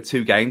that after about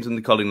 2 games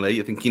under Colin Lee,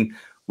 you're thinking,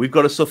 we've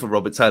got to suffer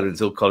Robert Taylor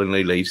until Colin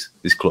Lee leaves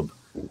this club.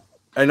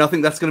 And I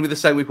think that's going to be the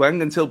same with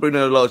Hwang until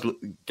Bruno Lage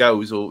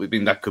goes, or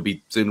that could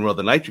be sooner rather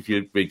than later if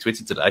you read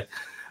Twitter today.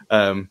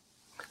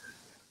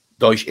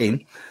 Deutsch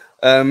in.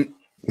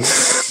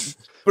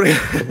 But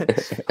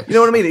you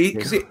know what I mean?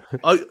 Because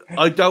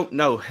I don't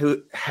know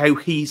how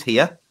he's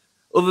here,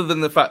 other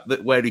than the fact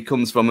that where he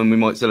comes from and we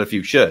might sell a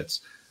few shirts.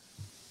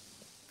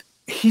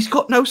 He's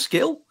got no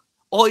skill.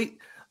 I'm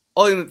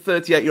a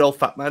 38-year-old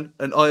fat man,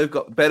 and I have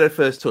got better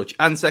first touch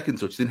and second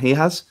touch than he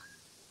has.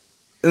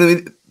 And I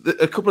mean,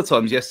 a couple of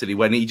times yesterday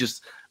when he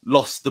just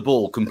lost the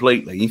ball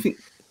completely, you think,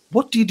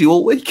 what do you do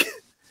all week?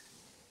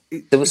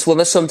 There was one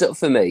that summed it up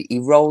for me. He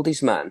rolled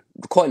his man,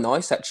 quite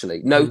nice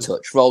actually. No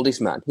touch, rolled his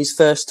man. His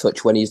first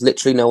touch when he's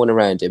literally no one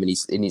around him and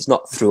he's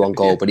not through on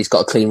goal, but he's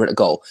got a clean run at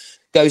goal.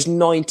 Goes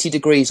 90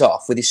 degrees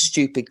off with his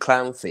stupid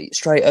clown feet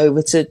straight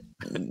over to,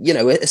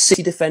 a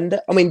City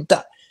defender. I mean,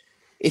 that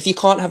if you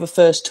can't have a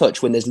first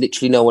touch when there's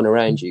literally no one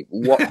around you,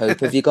 what hope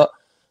have you got?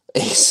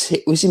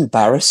 It was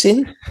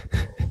embarrassing.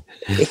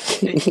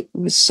 It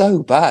was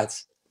so bad.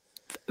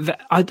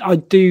 I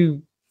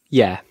do,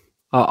 yeah.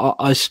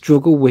 I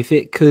struggle with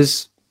it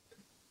because,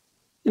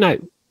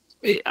 you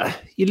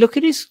look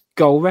at his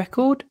goal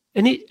record,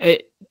 and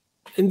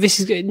and this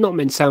is not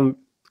meant to sound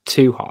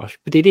too harsh,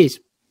 but it is.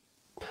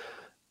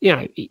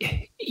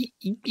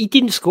 He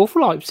didn't score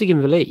for Leipzig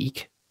in the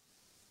league.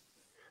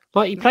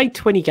 Like, he played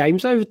 20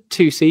 games over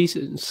 2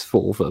 seasons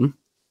for them.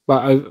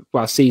 Well,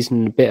 a season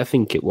and a bit, I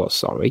think it was,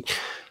 sorry.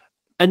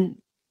 And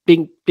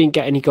didn't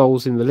get any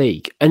goals in the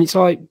league. And it's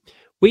like,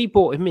 we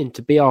brought him in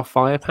to be our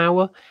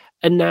firepower,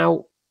 and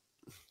now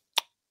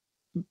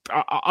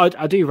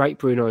I do rate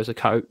Bruno as a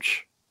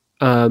coach.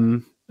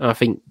 I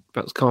think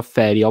that's kind of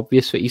fairly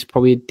obvious that he's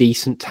probably a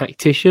decent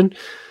tactician.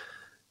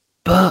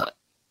 But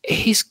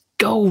his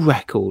goal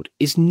record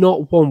is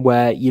not one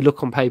where you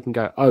look on paper and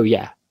go, oh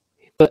yeah.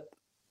 But,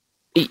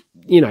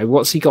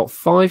 what's he got?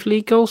 5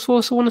 league goals for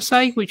us, I want to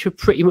say, which are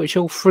pretty much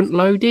all front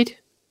loaded.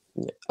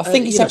 I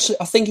think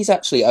he's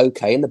actually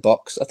okay in the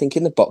box. I think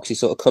in the box he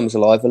sort of comes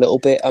alive a little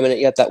bit. I mean,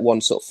 he had that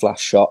one sort of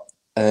flash shot,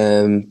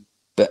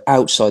 but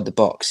outside the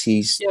box,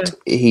 he's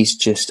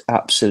just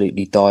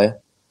absolutely dire.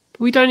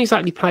 We don't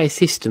exactly play a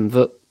system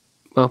that,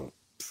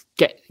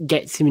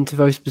 gets him into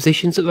those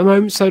positions at the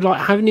moment. So, like,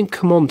 having him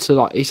come on to,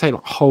 like, you say,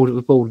 like, hold up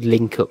the ball,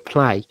 link up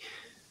play,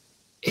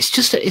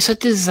 it's a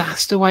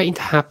disaster waiting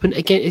to happen.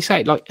 Again, it's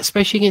like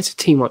especially against a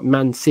team like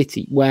Man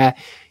City, where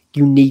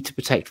you need to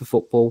protect the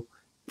football.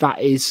 That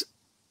is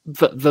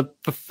the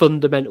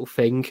fundamental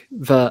thing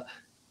that,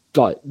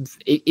 like,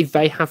 if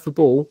they have the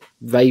ball,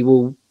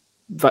 they'll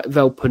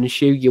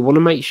punish you. You want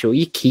to make sure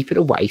you keep it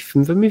away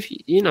from them,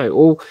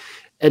 or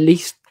at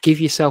least give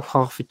yourself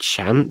half a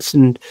chance.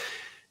 And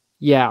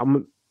yeah,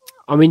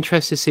 I'm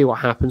interested to see what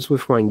happens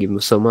with Hwang in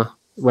the summer.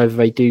 Whether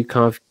they do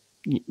kind of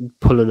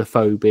pull an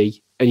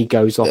Afobe and he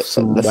goes off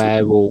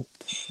somewhere or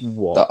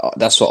what.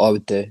 That's what I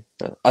would do.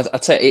 I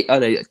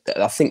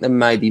think there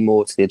may be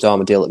more to the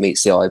Adama deal that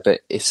meets the eye, but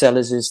if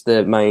Sellers is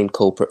the main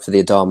culprit for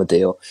the Adama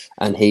deal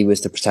and he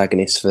was the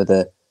protagonist for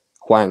the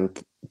Hwang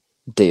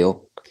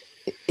deal,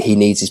 he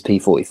needs his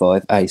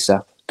P45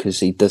 ASAP because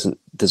he doesn't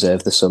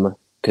deserve the summer.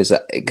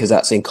 Because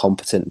that's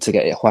incompetent to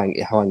get Hwang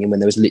in when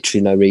there was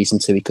literally no reason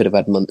to. He could have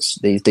had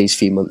these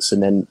few months,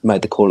 and then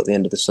made the call at the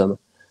end of the summer.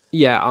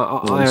 Yeah,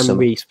 I am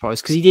really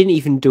surprised because he didn't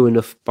even do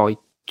enough by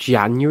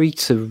January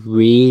to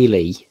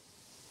really,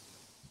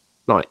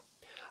 like.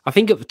 I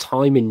think at the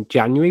time in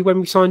January when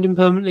we signed him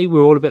permanently, we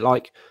were all a bit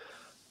like,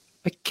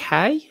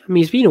 okay. I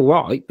mean, he's been all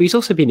right, but he's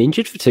also been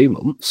injured for 2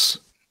 months.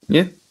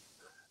 Yeah.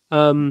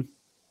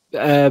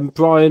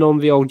 Brian on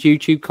the old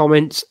YouTube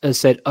comments has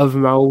said, other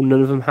than Raul,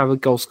 none of them have a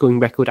goal scoring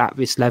record at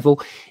this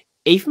level.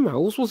 Even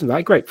Raul's wasn't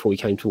that great before he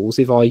came to Wolves,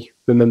 if I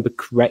remember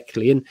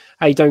correctly. And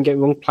hey, don't get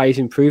me wrong, players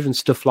improve and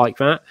stuff like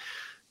that.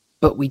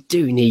 But we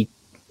do need,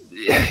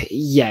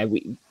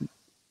 we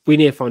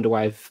need to find a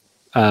way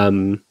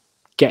of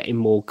getting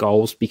more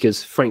goals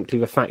because, frankly,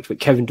 the fact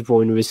that Kevin De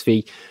Bruyne is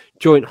the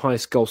joint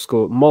highest goal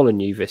scorer at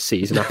Molineux this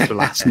season after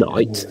last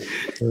night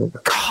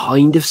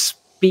kind of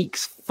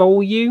speaks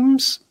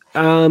volumes.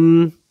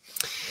 Guys,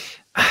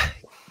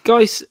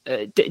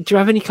 do you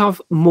have any kind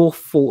of more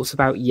thoughts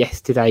about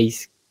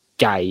yesterday's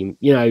game?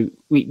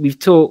 We've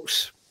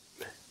talked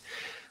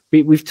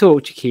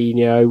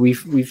Chiquinho,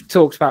 we've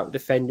talked about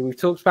defending, we've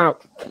talked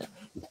about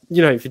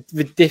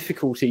the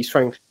difficulties,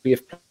 frankly,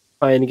 of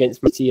playing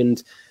against City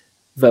and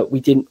that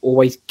we didn't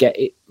always get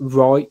it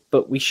right,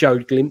 but we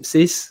showed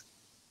glimpses.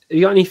 Have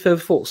you got any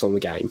further thoughts on the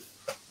game?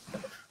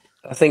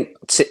 I think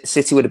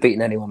City would have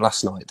beaten anyone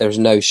last night. There is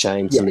no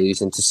shame to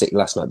losing to City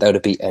last night. They would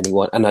have beat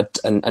anyone. And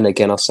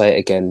again, I'll say it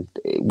again.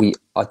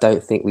 I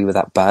don't think we were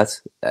that bad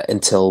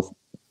until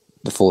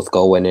the 4th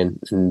goal went in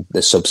and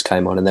the subs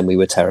came on, and then we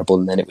were terrible,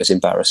 and then it was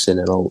embarrassing.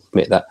 And I'll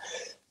admit that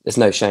there's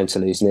no shame to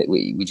losing it.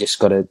 We just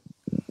got to,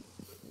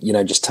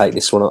 just take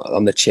this one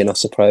on the chin, I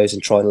suppose,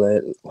 and try and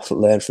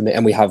learn from it.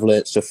 And we have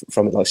learnt stuff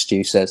from it, like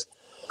Stu says.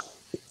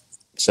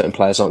 Certain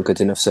players aren't good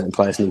enough. Certain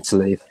players need to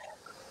leave.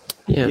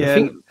 Yeah. I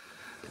think.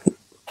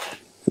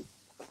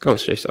 Go on,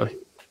 Stu, sorry.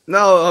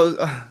 No,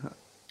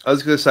 I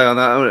was going to say on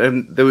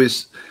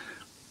that,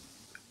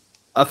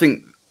 I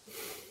think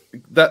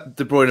that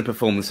De Bruyne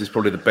performance is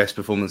probably the best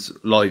performance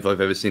live I've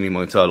ever seen in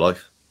my entire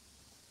life.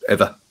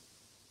 Ever.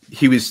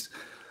 He was,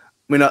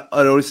 I'd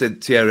always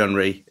said Thierry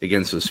Henry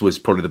against us was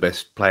probably the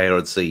best player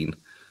I'd seen.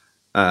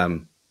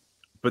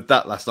 But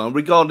that last night,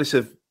 regardless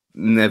of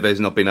Neves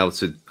not being able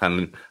to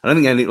handle him, I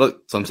don't think like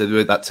Tom said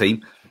with that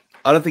team,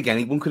 I don't think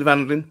anyone could have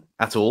handled him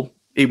at all.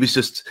 It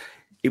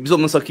was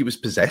almost like he was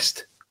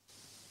possessed.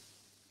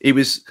 He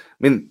was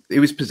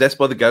possessed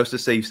by the ghost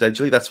of Steve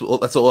Sedgley. That's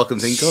all I can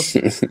think of.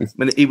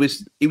 He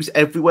was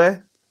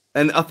everywhere,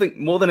 and I think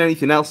more than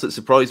anything else that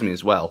surprised me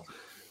as well.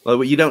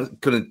 Like, you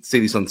couldn't see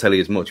this on telly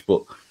as much,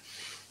 but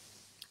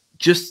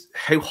just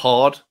how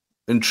hard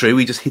and true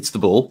he just hits the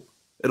ball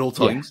at all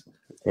times.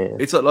 Yeah. Yeah.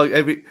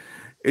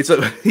 It's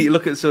like you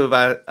look at some of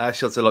our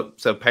shots are like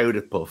so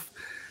powder puff,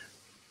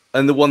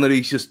 and the one that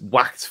he's just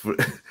whacked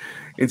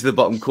into the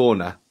bottom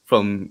corner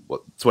from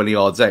 20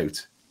 yards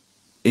out,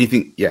 and you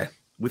think,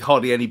 with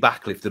hardly any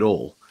backlift at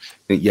all,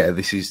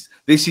 this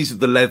is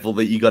the level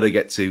that you got to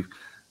get to,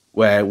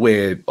 where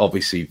we're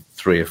obviously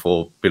 3 or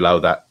 4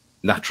 below that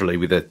naturally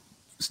with a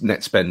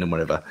net spend and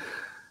whatever.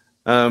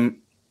 I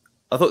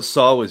thought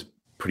Sarr was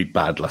pretty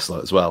bad last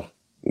night as well.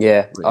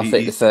 Yeah, I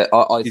thought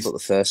the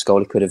first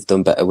goal he could have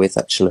done better with,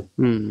 actually.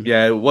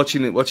 Yeah,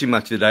 watching Match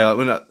of the Day, I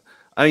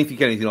didn't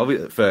think anything of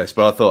it at first,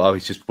 but I thought,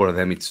 it's just one of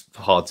them. It's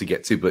hard to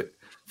get to, but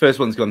first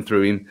one's gone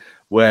through him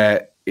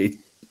where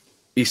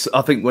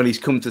I think when he's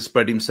come to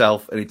spread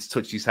himself and it's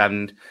touched his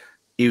hand,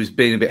 he was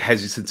being a bit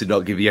hesitant to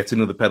not give yet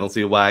another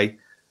penalty away.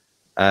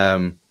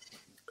 And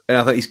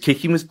I think his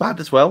kicking was bad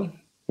as well.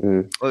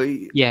 You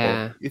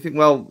think,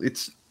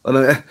 it's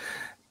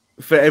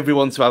for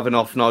everyone to have an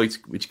off night,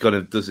 which kind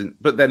of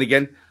doesn't. But then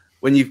again,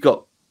 when you've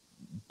got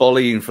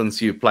Bolly in front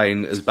of you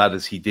playing as bad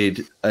as he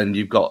did, and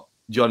you've got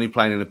Johnny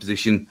playing in a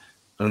position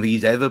I don't think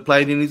he's ever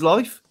played in his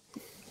life,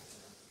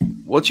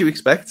 what do you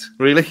expect,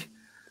 really?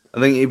 I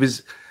think it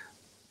was,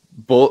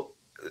 but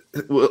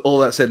all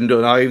that said and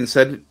done, I even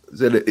said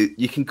that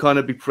you can kind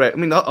of be I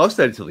mean, I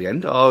stayed until the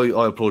end.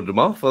 I applauded him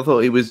off. I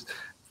thought it was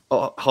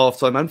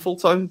half-time and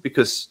full-time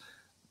because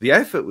the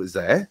effort was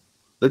there.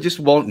 They just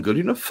weren't good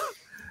enough.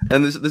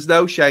 And there's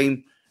no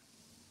shame.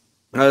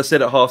 I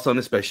said at half-time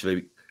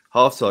especially,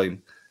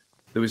 half-time,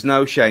 there was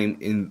no shame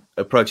in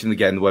approaching the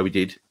game the way we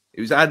did.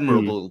 It was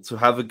admirable to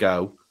have a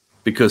go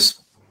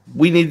because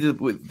we needed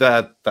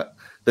that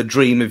the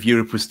dream of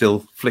Europe was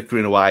still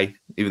flickering away,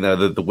 even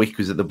though the wick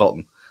was at the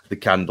bottom, the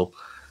candle.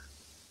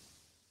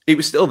 It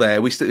was still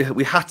there. We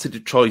had to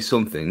try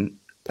something,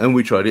 and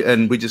we tried it,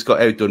 and we just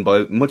got outdone by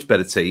a much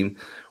better team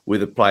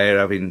with a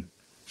player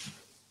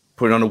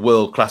putting on a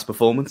world-class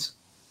performance.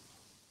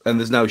 And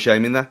there's no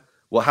shame in that.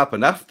 What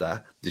happened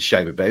after, there's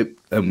shame about,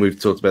 and we've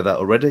talked about that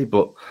already.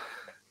 But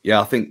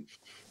yeah, I think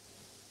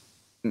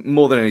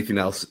more than anything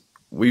else,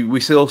 we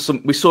saw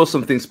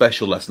something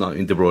special last night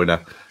in De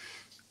Bruyne.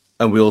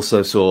 And we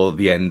also saw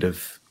the end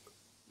of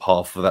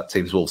half of that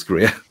team's Wolves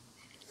career.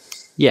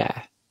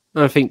 Yeah.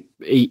 And I think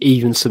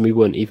even some who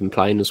weren't even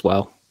playing as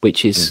well,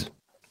 which is,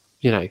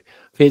 I think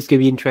it's going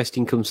to be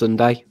interesting come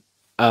Sunday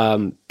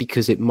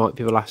because it might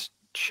be the last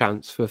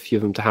chance for a few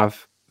of them to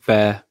have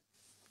their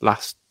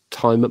last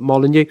time at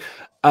Molineux,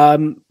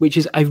 which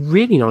is a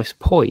really nice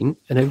point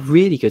and a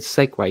really good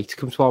segue to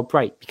come to our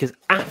break because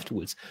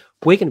afterwards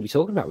we're going to be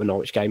talking about the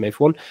Norwich game,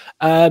 everyone.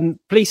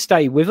 Please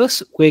stay with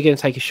us. We're going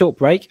to take a short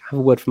break, have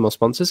a word from our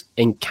sponsors,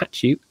 and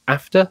catch you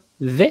after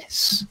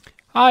this.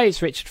 Hi,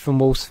 it's Richard from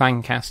Wolves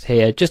Fancast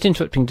here. Just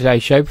interrupting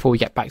today's show before we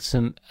get back to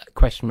some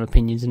questionable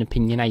opinions and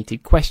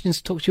opinionated questions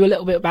to talk to you a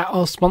little bit about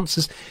our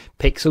sponsors,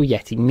 Pixel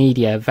Yeti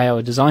Media. They are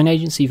a design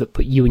agency that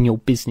put you and your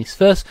business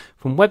first,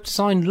 from web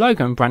design,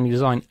 logo and branding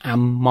design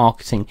and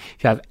marketing.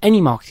 If you have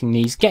any marketing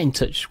needs, get in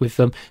touch with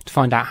them to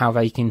find out how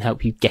they can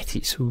help you get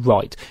it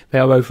right. They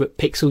are over at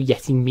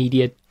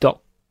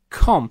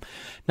pixelyetimedia.com.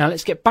 Now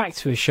let's get back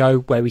to a show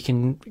where we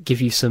can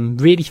give you some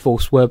really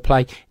forced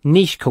wordplay,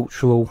 niche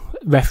cultural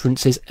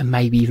references, and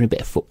maybe even a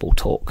bit of football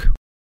talk.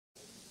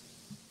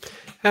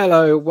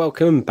 Hello,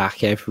 welcome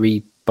back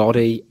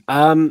everybody.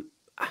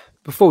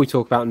 Before we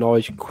talk about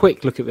Norwich,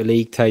 quick look at the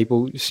league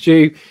table.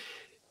 Stu,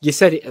 you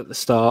said it at the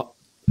start.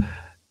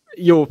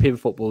 European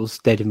football's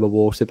dead in the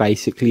water,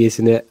 basically,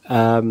 isn't it?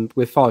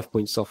 We're 5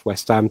 points off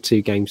West Ham,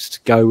 2 games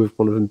to go, with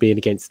one of them being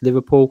against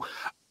Liverpool.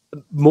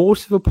 More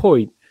to the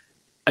point,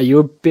 are you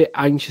a bit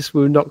anxious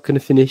we're not going to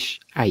finish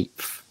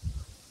 8th?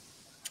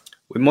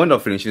 We might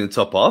not finish in the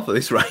top half at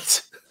this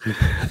rate.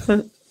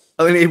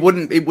 I mean, it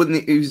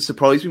would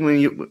surprise me when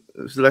it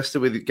was Leicester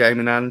with the game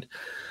in hand.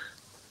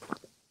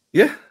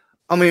 Yeah,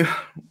 I mean,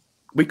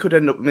 we could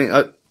end up. I mean,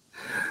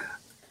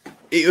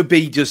 it would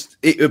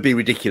be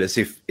ridiculous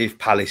if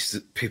Palace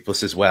pipped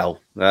us as well.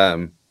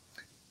 But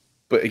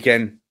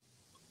again,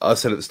 I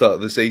said at the start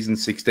of the season,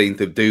 16th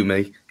would do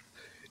me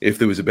if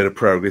there was a bit of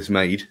progress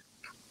made.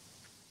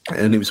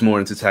 And it was more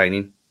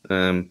entertaining.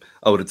 I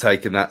would have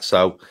taken that.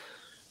 So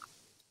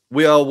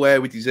we are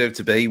where we deserve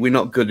to be. We're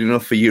not good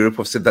enough for Europe.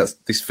 I've said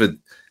this for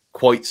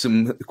quite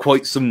some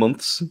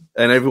months,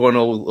 and everyone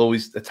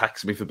always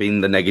attacks me for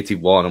being the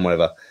negative one and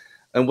whatever.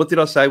 And what did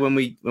I say when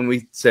we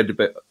said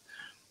about?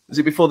 Was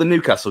it before the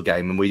Newcastle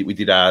game? And we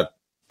did our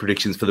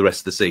predictions for the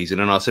rest of the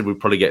season, and I said we'd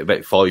probably get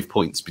about 5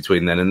 points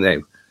between then and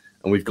now,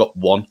 and we've got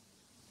 1.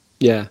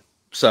 Yeah.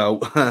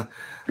 So.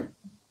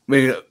 I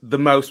mean, the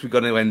most we're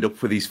going to end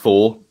up with is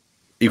 4,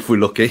 if we're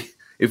lucky,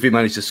 if we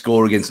manage to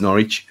score against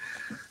Norwich.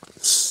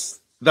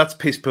 That's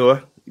piss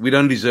poor. We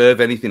don't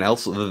deserve anything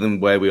else other than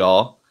where we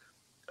are.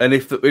 And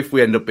if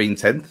we end up being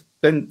 10th,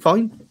 then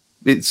fine.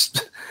 It's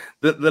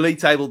the league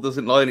table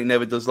doesn't lie, and it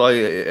never does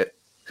lie.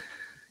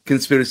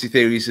 Conspiracy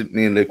theories,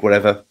 me and Luke,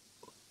 whatever,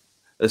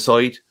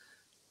 aside,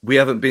 we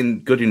haven't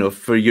been good enough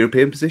for a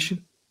European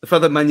position. The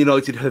fact that Man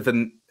United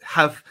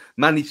have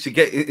managed to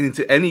get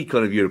into any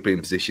kind of European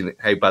position,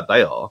 how bad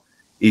they are,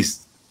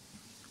 is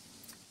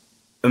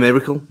a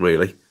miracle,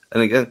 really.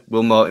 And again,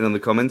 Will Martin on the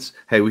comments,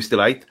 hey, we're still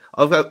 8th.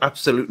 I've got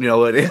absolutely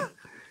no idea.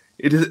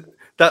 It is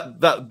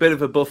that bit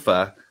of a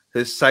buffer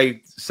has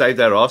saved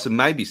our arse and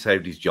maybe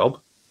saved his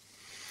job.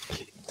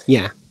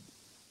 Yeah.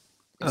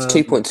 It's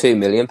 2.2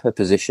 million per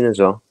position as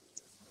well.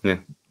 Yeah.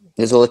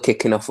 There's all the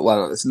kicking off.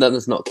 Well,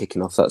 there's not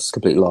kicking off. That's a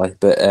complete lie.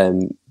 But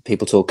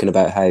people talking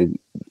about how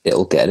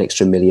it'll get an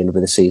extra million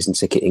with the season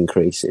ticket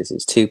increases.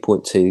 It's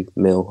 2.2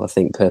 mil, I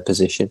think, per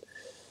position.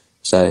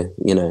 So,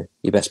 your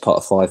best part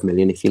of 5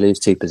 million if you lose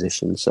 2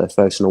 positions. So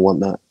folks will want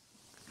that.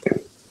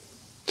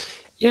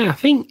 Yeah, I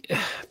think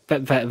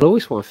that they'll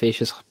always want to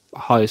finish as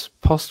high as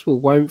possible,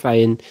 won't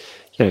they? And,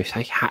 it's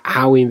like,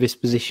 how are we in this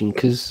position?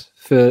 Because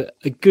for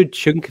a good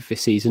chunk of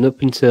this season,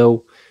 up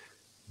until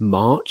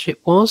March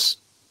it was,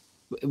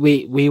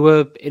 we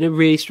were in a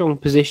really strong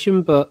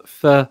position, but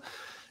for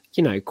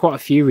quite a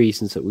few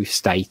reasons that we've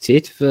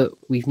stated, that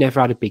we've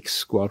never had a big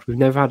squad. We've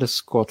never had a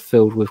squad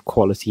filled with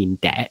quality and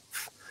depth.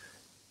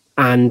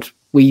 and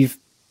we've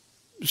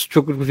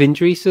struggled with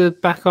injuries the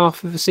back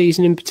half of the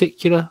season in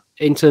particular,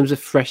 in terms of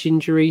fresh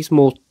injuries,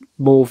 more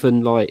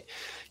than like,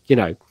 you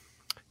know,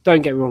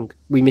 don't get me wrong,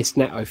 we missed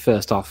Neto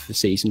first half of the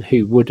season,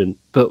 who wouldn't?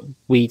 But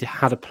we'd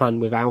had a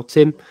plan without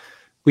him.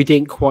 We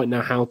didn't quite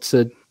know how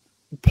to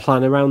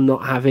plan around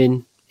not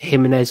having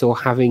Jimenez or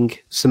having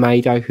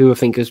Semedo, who I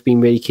think has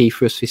been really key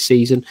for us this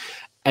season.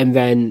 And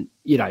then,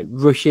 you know,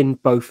 rushing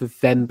both of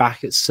them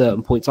back at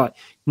certain points. Like,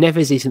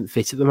 Neves isn't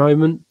fit at the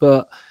moment,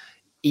 but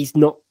he's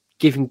not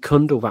giving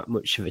Kundal that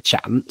much of a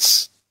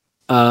chance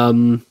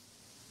for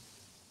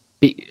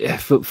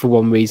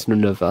one reason or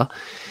another.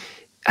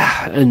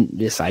 And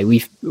let's say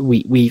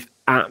we've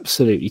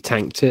absolutely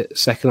tanked it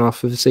second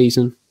half of the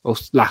season, or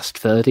last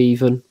third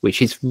even,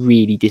 which is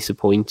really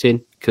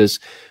disappointing because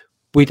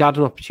we'd had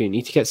an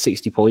opportunity to get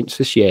 60 points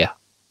this year,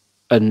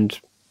 and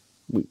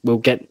we'll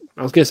get,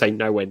 I was going to say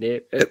nowhere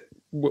near,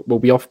 we'll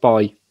be off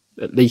by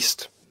at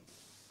least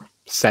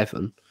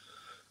 7.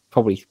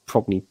 Probably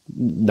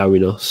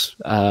knowing us,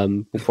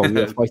 we'll probably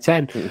be off by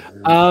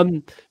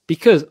 10.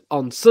 Because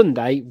on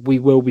Sunday we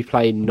will be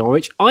playing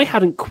Norwich. I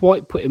hadn't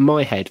quite put in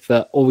my head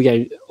that all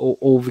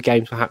the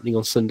games were happening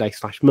on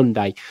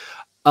Sunday/Monday.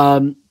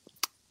 In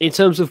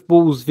terms of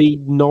Wolves v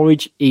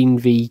Norwich in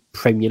the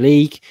Premier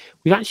League,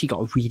 we've actually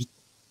got a really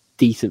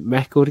decent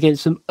record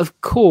against them.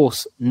 Of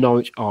course,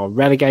 Norwich are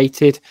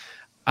relegated,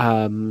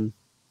 and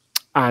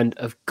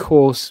of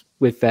course,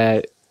 with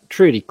their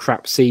truly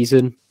crap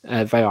season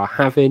they are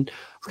having, I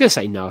was going to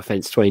say no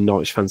offence to any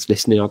Norwich fans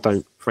listening, I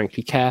don't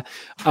frankly care.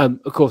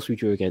 Of course, we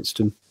drew against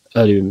them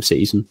earlier in the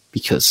season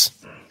because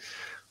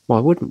why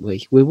wouldn't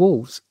we? We're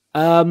Wolves.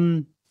 How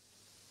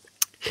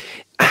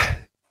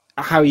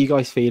are you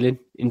guys feeling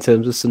in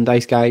terms of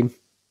Sunday's game?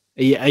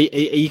 Are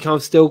you kind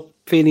of still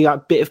feeling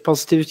that bit of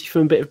positivity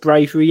from a bit of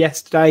bravery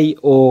yesterday,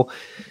 or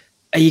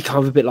are you kind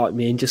of a bit like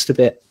me and just a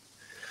bit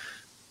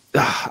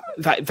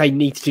they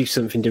need to do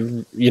something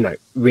to, you know,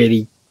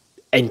 really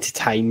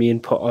entertain me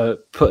and put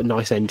a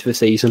nice end to the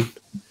season?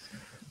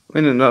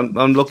 I mean,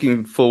 I'm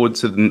looking forward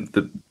to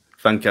the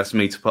Fancast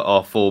Me to put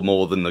R4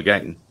 more than the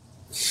game,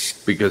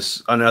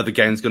 because I know the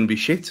game's going to be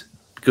shit,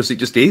 because it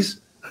just is.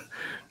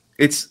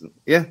 It's,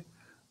 yeah.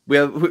 We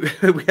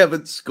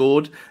haven't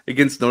scored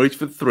against Norwich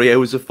for 3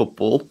 hours of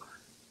football.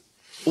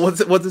 What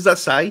does that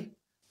say?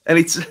 And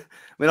it's, I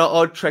mean,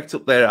 I trekked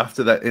up there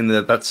after that in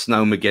that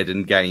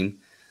Snowmageddon game,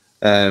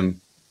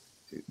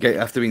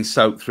 after being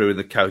soaked through and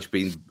the couch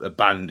being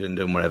abandoned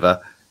and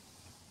whatever,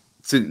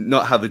 to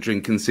not have a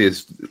drink and see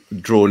us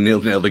draw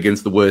 0-0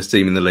 against the worst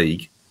team in the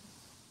league,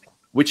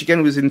 which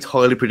again was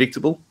entirely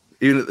predictable,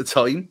 even at the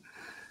time.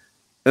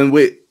 And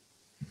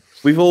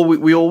we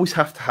always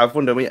have to have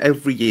one, don't we?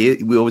 Every year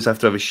we always have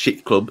to have a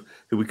shit club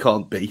who we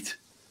can't beat.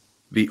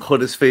 Beat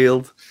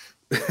Huddersfield.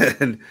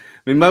 And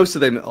I mean, most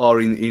of them are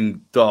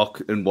in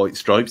dark and white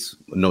stripes,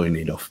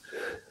 annoyingly enough.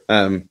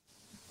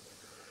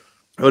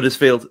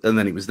 Huddersfield, and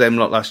then it was them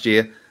lot last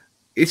year.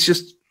 It's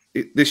just,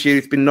 this year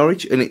it's been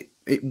Norwich, and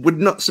it would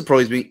not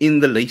surprise me in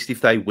the least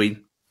if they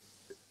win.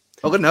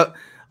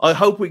 I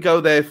hope we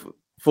go there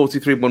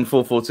 43-1,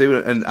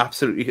 4-4-2 and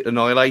absolutely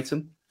annihilate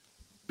them,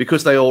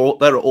 because they're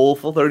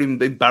awful. They're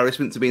an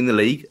embarrassment to be in the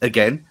league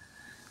again.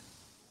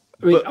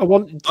 I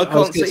mean, I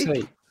can't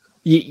see.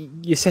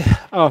 You said,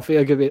 I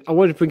think I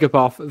want to bring up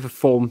half of the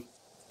form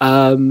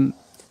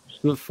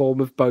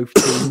of both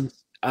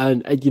teams,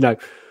 and you know,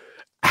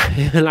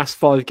 in the last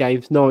 5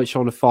 games, Norwich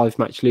on a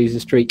 5-match losing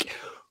streak.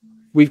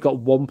 We've got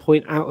 1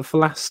 point out of the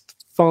last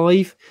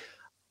 5.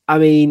 I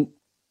mean,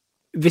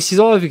 this is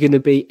either going to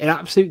be an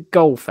absolute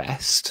goal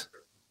fest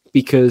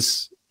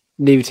because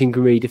neither team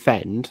can really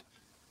defend,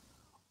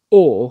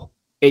 or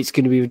it's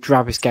going to be the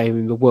drabbest game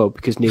in the world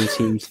because neither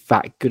team's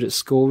that good at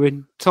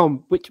scoring.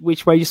 Tom,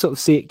 which way do you sort of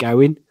see it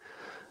going?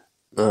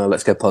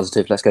 Let's go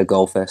positive. Let's go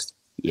goal fest.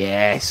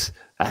 Yes,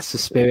 that's the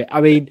spirit.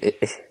 I mean,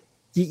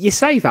 you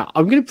say that.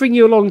 I'm going to bring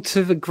you along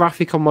to the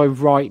graphic on my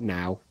right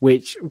now,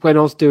 which when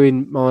I was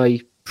doing my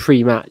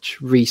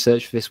pre-match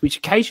research for this, which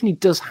occasionally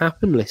does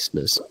happen,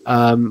 listeners,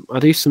 I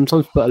do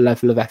sometimes put a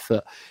level of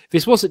effort.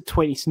 This was at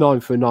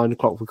 20-9 for a 9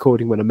 o'clock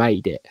recording when I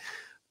made it,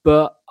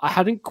 but I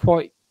hadn't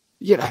quite,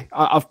 you know,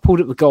 I've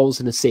pulled up the goals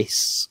and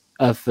assists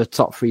of the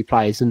top 3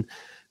 players, and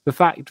the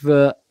fact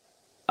that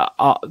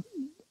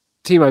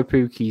Timo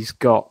Pukki's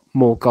got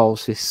more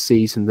goals this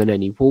season than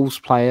any Wolves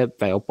player.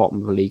 They are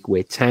bottom of the league,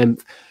 we're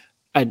 10th.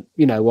 And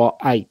you know what?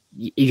 Hey,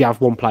 if you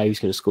have one player who's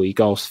going to score your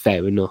goals,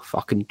 fair enough.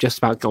 I can just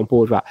about get on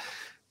board with that.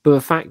 But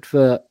the fact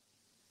that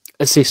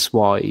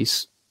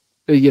assist-wise,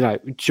 you know,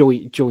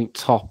 joint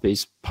top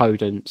is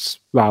Podence,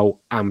 Raul,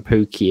 and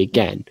Pukki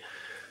again.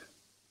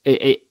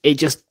 It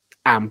just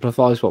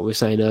amplifies what we were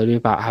saying earlier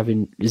about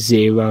having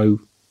zero.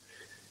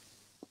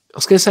 I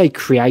was going to say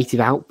creative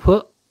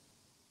output.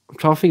 I'm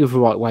trying to think of the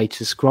right way to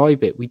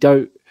describe it. We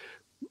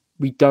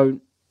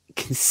don't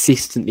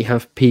consistently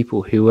have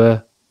people who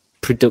are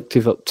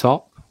productive up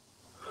top.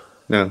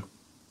 No.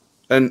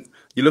 And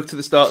you look to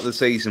the start of the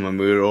season when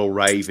we were all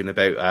raving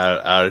about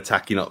our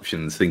attacking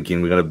options,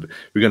 thinking we're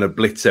gonna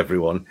blitz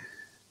everyone.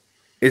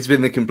 it's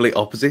been the complete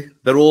opposite.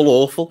 They're all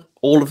awful,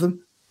 all of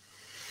them.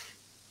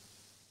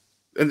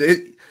 And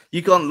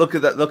you can't look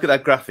at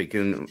that graphic,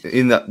 and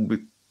in that, we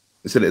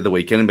said it at the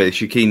weekend, but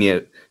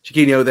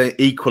Chiquinho, they're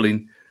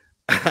equaling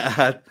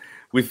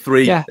with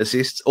 3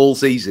 assists all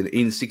season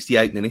in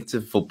 68 minutes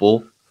of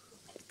football.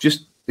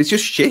 It's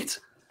just shit.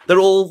 They're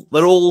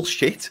all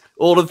shit,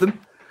 all of them.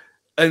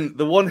 And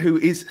the one who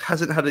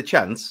hasn't had a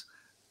chance,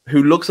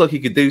 who looks like he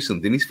could do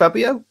something, is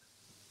Fabio.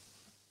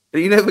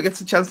 But he never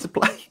gets a chance to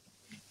play.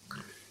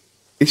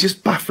 It's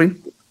just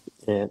baffling.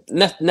 Yeah,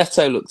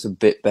 Neto looked a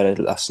bit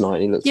better last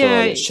night. He looked all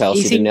right against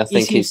Chelsea, didn't he? I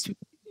think he's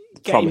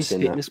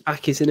promising fitness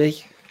back, isn't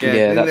he?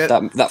 Yeah,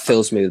 that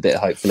fills me with a bit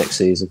of hope for next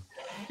season.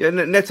 Yeah,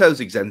 Neto's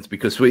exempt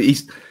because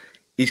he's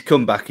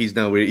come back. It's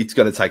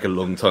going to take a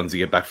long time to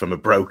get back from a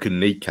broken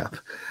kneecap.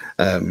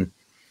 And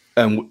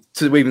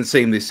to even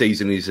see him this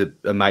season is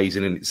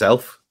amazing in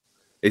itself.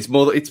 It's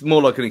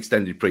more like an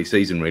extended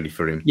pre-season really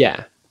for him.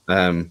 Yeah.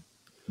 Podence,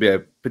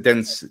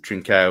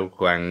 Trincao,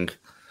 Hwang,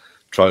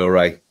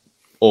 Traoré,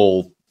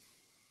 all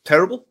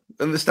terrible.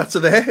 And the stats are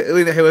there. I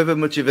mean, however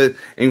much of an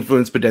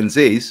influence Podence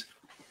is,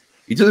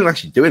 he doesn't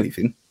actually do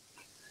anything.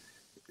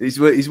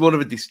 He's more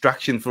of a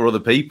distraction for other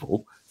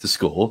people to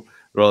score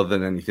rather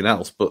than anything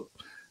else. But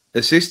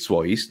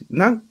assists-wise,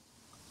 no.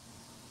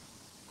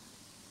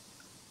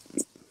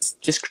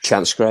 Just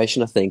chance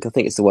creation, I think. I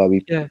think it's the way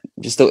we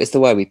it's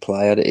the way we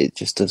play. It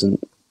just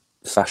doesn't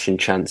fashion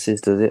chances,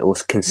 does it, or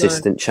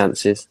consistent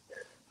chances?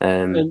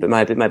 But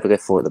maybe go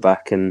 4 at the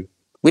back, and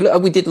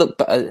we did look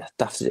better.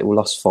 We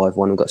lost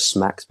 5-1 and got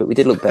smacked, but we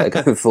did look better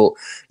going forward.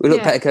 We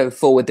looked better going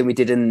forward than we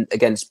did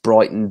against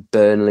Brighton,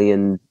 Burnley,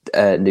 and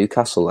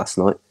Newcastle last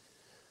night.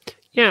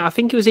 Yeah, I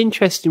think it was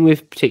interesting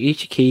with particularly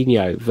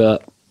Chiquinho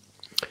that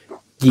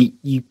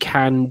you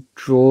can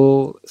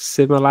draw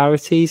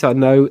similarities. I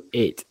know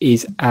it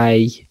is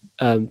a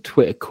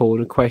Twitter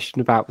corner question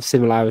about the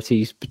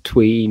similarities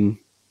between.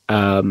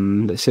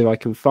 Let's see if I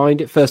can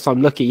find it. First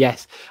time lucky,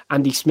 yes.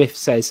 Andy Smith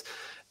says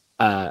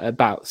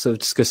about sort of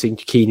discussing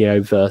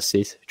Chiquinho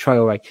versus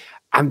Traoré,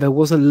 and there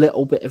was a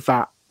little bit of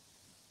that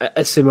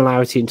a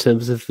similarity in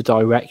terms of the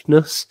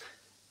directness.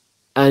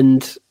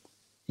 And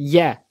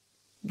yeah,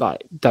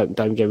 like don't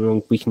get me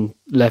wrong, we can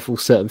level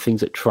certain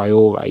things at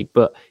Traoré,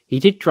 but he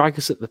did drag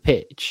us at the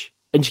pitch,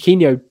 and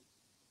Chiquinho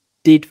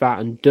did that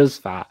and does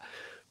that.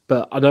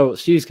 But I know what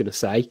Stu's going to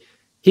say.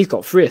 He's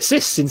got 3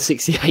 assists in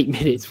 68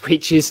 minutes,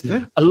 which is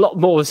a lot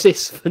more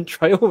assists than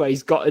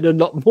Traoré's got in a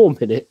lot more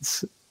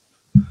minutes.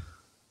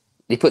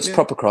 He puts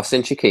proper cross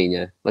in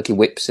Chiquinho, like he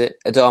whips it.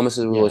 Adamas was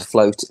always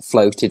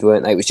floated,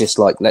 weren't they? It was just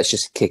like, let's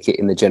just kick it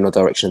in the general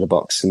direction of the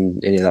box,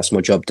 and that's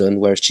my job done.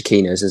 Whereas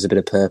Chiquinho's, there's a bit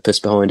of purpose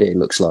behind it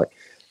looks like,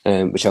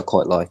 which I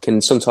quite like.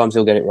 And sometimes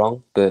he'll get it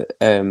wrong, but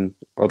I'd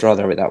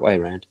rather have it that way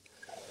around.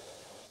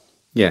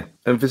 Yeah,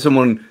 and for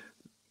someone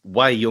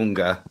way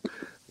younger,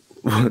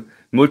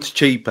 much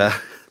cheaper.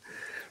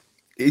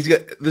 You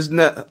could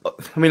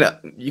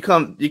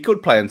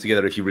play them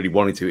together if you really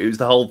wanted to. It was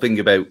the whole thing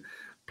about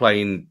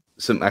playing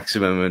St.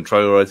 Maximum and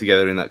Traoré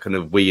together in that kind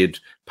of weird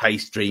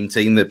pace dream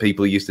team that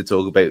people used to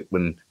talk about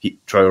when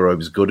Traoré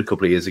was good a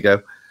couple of years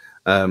ago,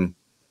 for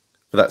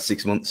that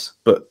 6 months.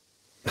 But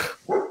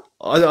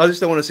I just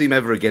don't want to see him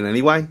ever again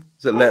anyway,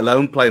 so let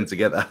alone play them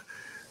together.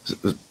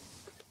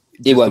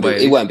 He won't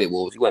beat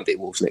Wolves. He won't beat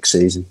Wolves next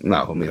season.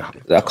 No, I mean,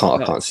 I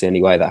can't see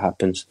any way that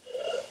happens.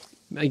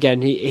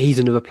 Again, he's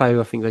another player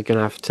I think they're going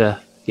to have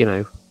to,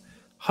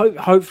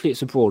 hopefully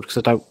it's abroad because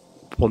I don't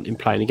want him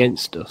playing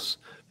against us.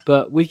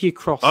 But with your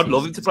crosses... I'd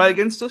love him to play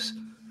against us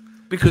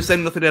because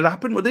then nothing will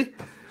happen, would he?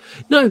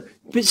 No,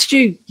 but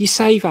Stu, you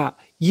say that.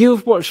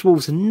 You've watched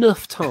Wolves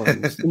enough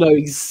times to know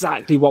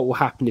exactly what will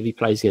happen if he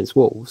plays against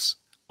Wolves.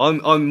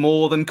 I'm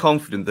more than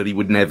confident that he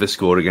would never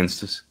score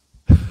against us.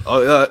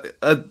 Clip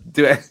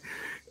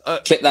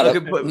that up.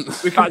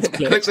 We can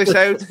clip this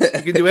out.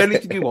 You can do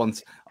anything you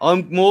want.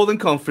 I'm more than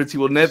confident he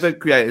will never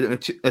create an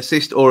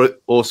assist or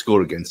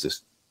score against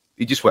us.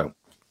 He just won't.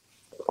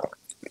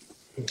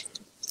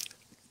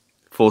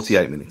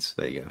 48 minutes.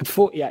 There you go.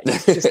 48.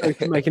 Just so we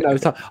can make it over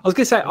time. I was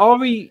going to say,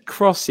 Ari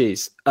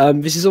crosses.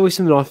 This is always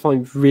something I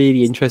find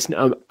really interesting.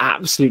 I'm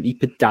absolutely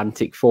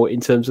pedantic for it in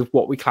terms of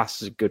what we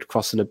class as a good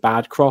cross and a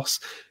bad cross.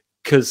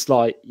 Because,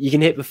 you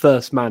can hit the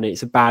first man,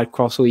 it's a bad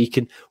cross, or you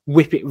can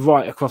whip it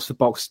right across the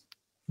box.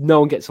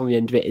 No one gets on the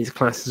end of it. It's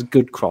classed as a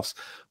good cross.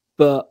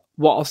 But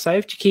what I'll say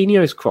of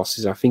Chiquinho's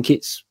crosses, I think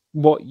it's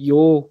what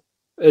you're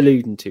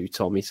alluding to,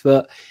 Tom, is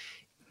that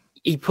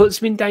he puts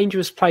them in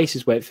dangerous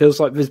places where it feels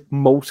like there's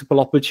multiple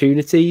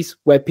opportunities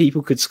where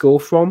people could score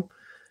from.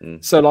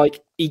 So,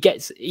 he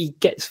gets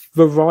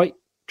the right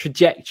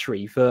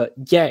trajectory for,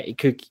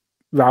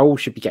 Raul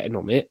should be getting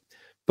on it,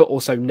 but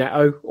also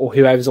Neto or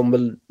whoever's on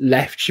the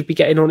left should be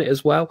getting on it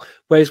as well.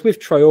 Whereas with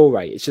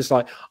Traoré, it's just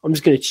I'm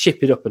just going to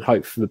chip it up and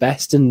hope for the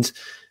best. And,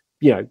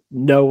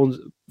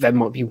 there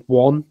might be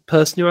one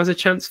person who has a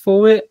chance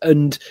for it.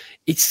 And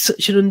it's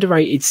such an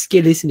underrated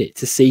skill, isn't it,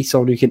 to see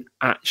someone who can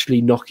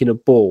actually knock in a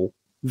ball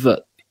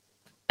that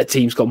a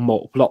team's got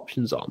multiple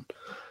options on.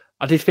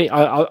 I did think,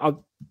 I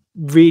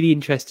really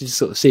interested to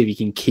sort of see if he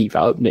can keep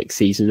that up next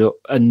season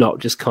and not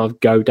just kind of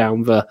go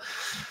down the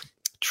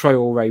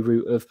Traore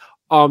route of,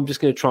 I'm just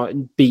going to try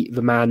and beat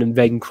the man and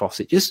then cross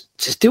it. Just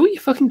do what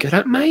you're fucking good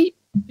at, mate.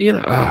 You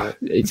know,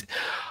 it's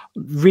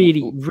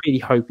really, really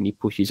hoping he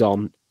pushes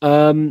on.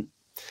 In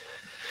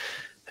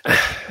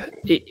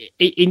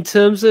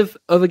terms of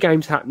other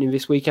games happening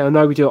this weekend, I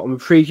know we do it on the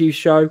preview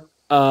show.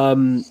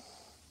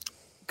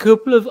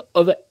 Couple of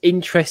other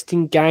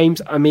interesting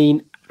games. I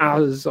mean,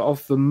 as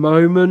of the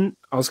moment,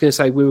 I was going to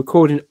say we're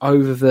recording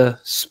over the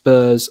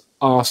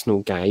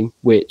Spurs-Arsenal game,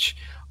 which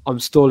I'm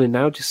stalling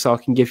now just so I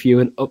can give you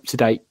an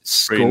up-to-date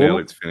score.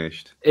 3-0, it's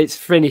finished. It's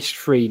finished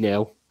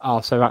 3-0.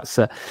 Oh, so that's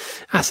a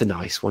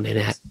nice one,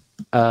 isn't it?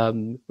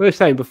 We were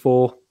saying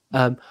before,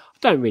 I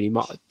didn't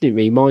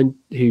really mind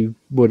who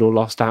won or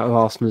lost out of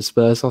Arsenal and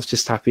Spurs. I was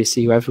just happy to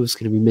see whoever was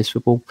going to be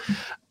miserable.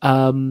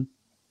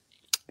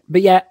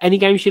 But yeah, any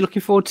games you're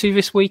looking forward to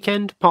this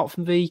weekend apart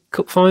from the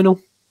cup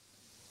final?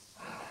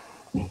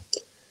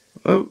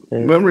 Well,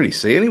 we won't really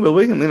see any, will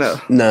we? I mean,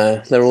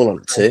 No, they're all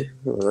on 2.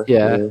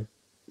 Yeah.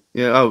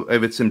 Yeah.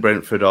 Everton,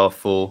 Brentford,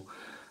 R4.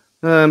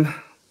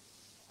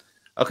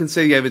 I can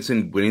see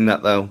Everton winning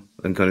that though,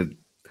 and kind of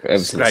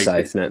Everton's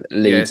safe now.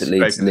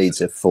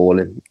 Leeds are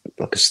falling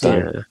like a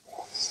stone.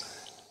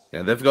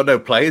 Yeah, they've got no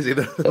players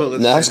either.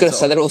 No, I was going to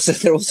say they're all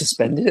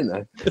suspended,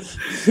 aren't they?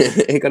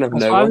 You're going to have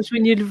no one.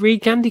 When you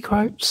read Gandhi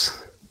quotes.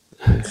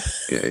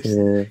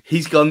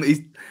 He's gone.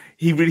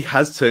 He really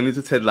has turned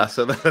into Ted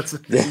Lasso.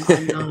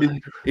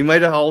 He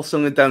made a whole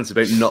song and dance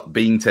about not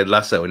being Ted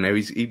Lasso, and now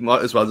he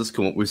might as well just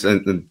come up with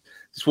something and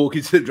just walk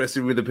into the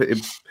dressing room with a bit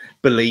of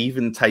believe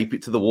and tape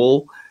it to the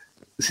wall.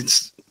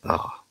 It's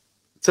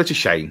such a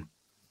shame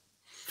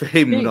for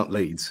him, not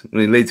Leeds. I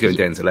mean, Leeds going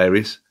down is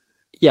hilarious.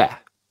 Yeah.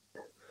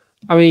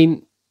 I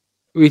mean,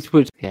 there's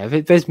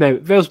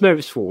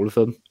merits for all of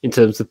them in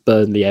terms of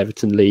Burnley,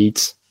 Everton,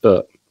 Leeds,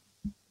 but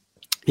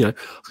you know,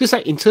 I was going to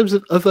say in terms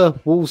of other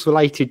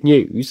Wolves-related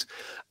news,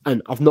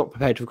 and I've not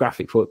prepared a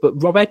graphic for it,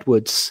 but Rob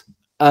Edwards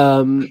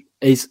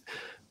is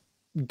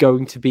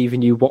going to be the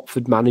new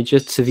Watford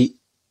manager, to the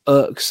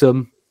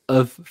irksome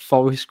of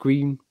Forest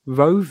Green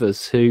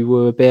Rovers, who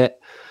were a bit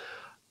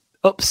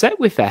upset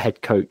with their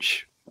head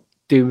coach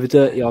doing the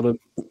dirty on them.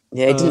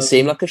 Yeah, he didn't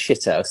seem like a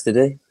shithouse, did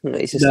he?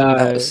 He's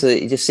just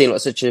he just seemed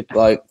like such a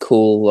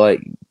cool,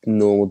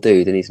 normal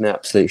dude, and he's an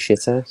absolute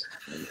shithouse.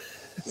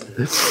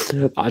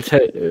 I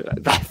tell you,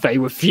 they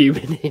were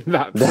fuming him.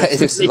 That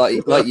is like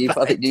you.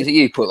 I think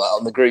you put that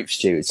on the group,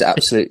 Stu. It's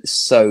absolutely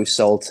so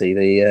salty.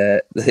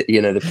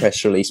 The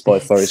press release by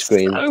Forest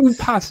Green. So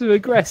passive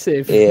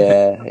aggressive.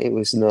 Yeah, it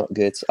was not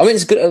good. I mean,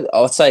 it's good.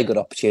 I'd say a good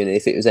opportunity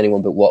if it was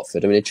anyone but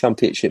Watford. I mean, a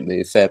championship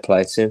move. Fair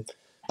play to him.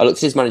 I looked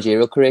at his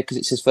managerial career because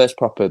it's his first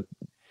proper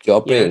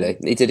job. Really,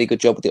 he did a good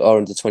job with the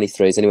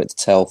under-23s. Then he went to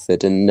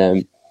Telford, and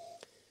then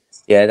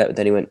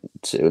he went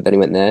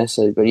there.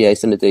 So, but yeah, he's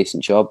done a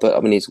decent job. But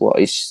I mean,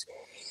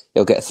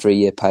 he'll get a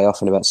 3-year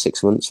payoff in about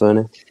 6 months,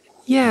 won't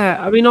he? Yeah,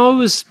 I mean, I'm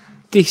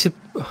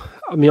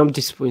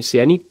disappointed to see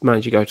any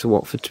manager go to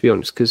Watford, to be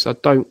honest, because I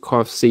don't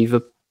kind of see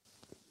the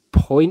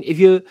point. If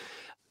you're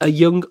a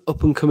young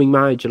up-and-coming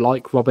manager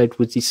like Rob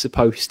Edwards is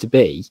supposed to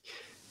be,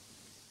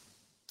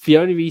 the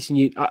only reason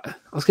you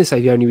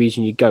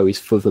go is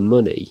for the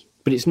money,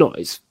 but it's not.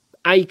 It's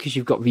because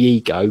you've got the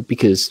ego,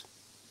 because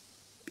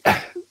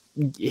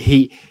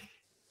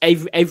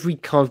every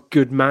kind of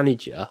good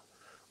manager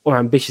or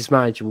ambitious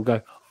manager will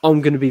go, I'm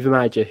going to be the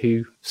manager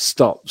who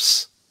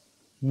stops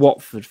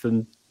Watford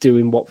from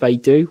doing what they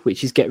do,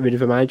 which is get rid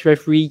of a manager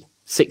every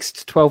 6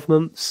 to 12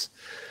 months.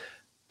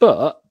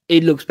 But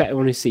it looks better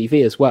on his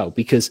CV as well,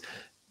 because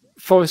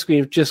Forest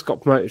Green have just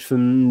got promoted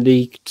from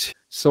League 2.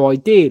 So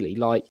ideally,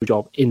 like a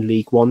job in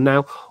League One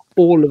now,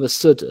 all of a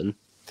sudden,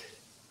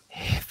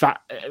 that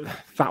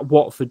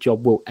Watford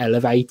job will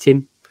elevate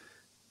him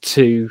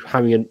to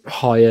having a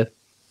higher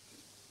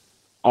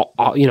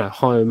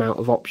amount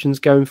of options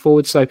going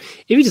forward. So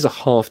if he does a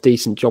half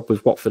decent job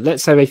with Watford,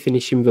 let's say they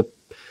finish in the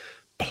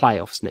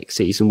playoffs next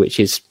season, which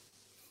is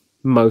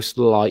most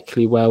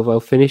likely where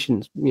they'll finish,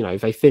 and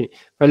if they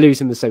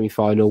lose in the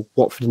semi-final,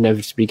 Watford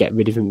inevitably get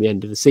rid of him at the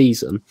end of the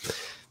season.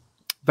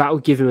 That will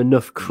give him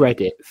enough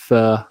credit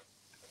for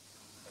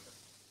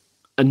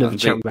another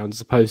champion round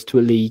as opposed to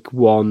a League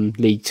One,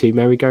 League Two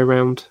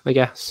merry-go-round, I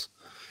guess.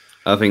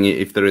 I think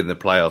if they're in the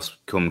playoffs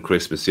come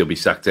Christmas, he'll be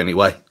sacked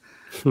anyway.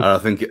 I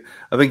think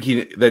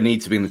they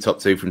need to be in the top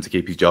 2 for him to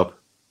keep his job.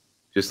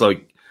 Just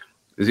like,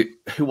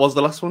 who was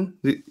the last one?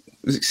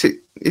 Was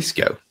it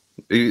Isco?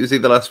 Is he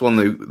the last one,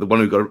 the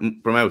one who got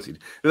promoted?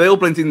 They all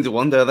blend into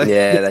one, don't they?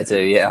 Yeah, they do.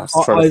 Yeah, I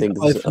was trying to think.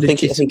 I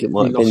think it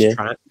might have been.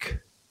 Yeah.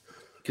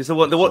 Because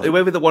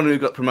whoever the one who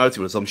got promoted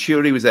was, I'm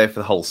sure he was there for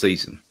the whole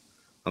season.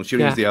 I'm sure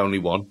he was the only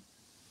one.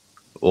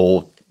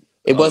 Or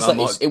it was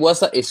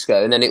like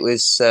Isco, and then it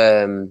was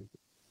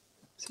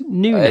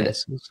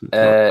Nunes.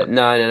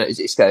 No, it was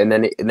Isco, and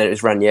then it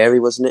was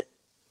Ranieri, wasn't it?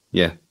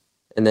 Yeah.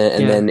 And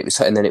then it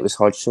was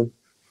Hodgson.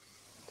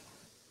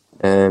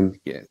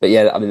 But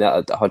yeah, I mean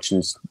that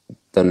Hodgson's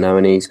done now,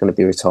 and he's going to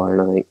be retiring,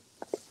 I think.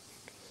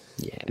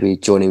 We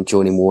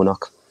joining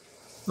Warnock.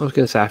 I was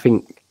going to say, I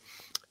think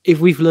if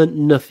we've learnt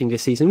nothing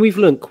this season, we've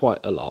learnt quite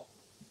a lot.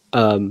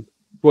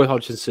 Roy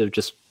Hodgson sort of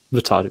just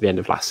retired at the end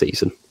of last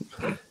season.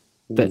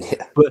 But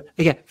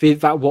again,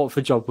 that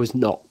Watford job was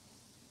not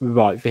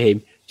right for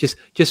him.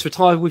 Just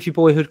retire with your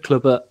boyhood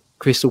club at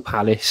Crystal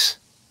Palace.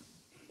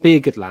 Be a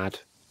good lad.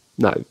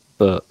 No,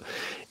 but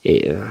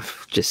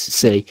just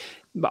see.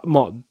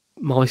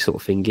 My sort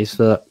of thing is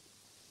that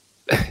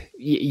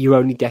you're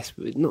only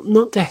desperate,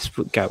 not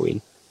desperate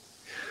going,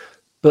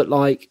 but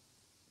like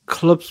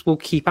clubs will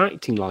keep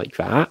acting like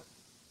that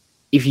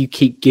if you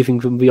keep giving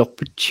them the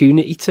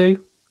opportunity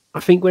to. I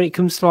think when it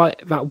comes to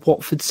like that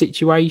Watford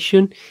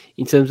situation,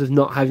 in terms of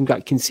not having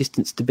that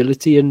consistent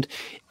stability, and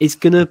it's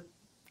going to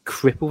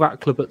cripple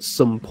that club at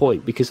some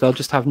point because they'll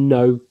just have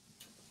no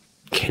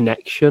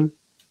connection.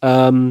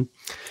 They're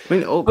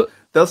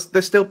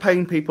still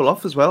paying people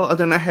off as well. I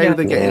don't know how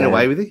they're getting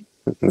away with it.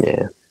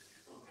 Yeah.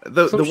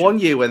 The 1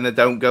 year when they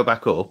don't go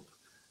back up,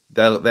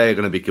 they're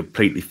going to be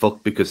completely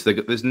fucked because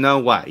there's no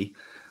way.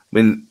 I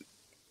mean,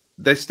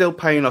 they're still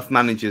paying off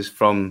managers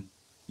from,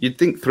 you'd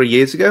think 3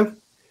 years ago,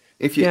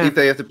 if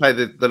they have to pay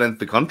the length of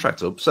the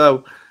contract up.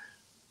 So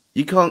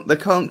they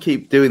can't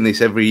keep doing this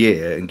every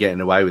year and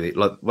getting away with it.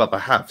 Like, well, they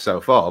have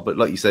so far, but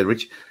like you said,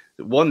 Rich,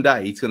 one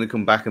day it's going to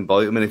come back and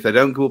bite them. And if they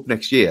don't go up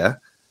next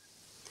year,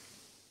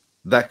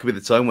 that could be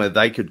the time where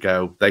they could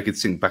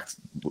sink back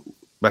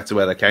to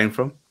where they came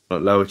from,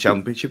 like lower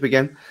championship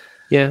again.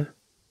 Yeah.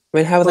 I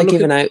mean, how are they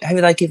giving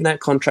out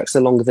contracts that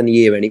are longer than a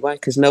year anyway?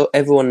 Because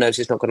everyone knows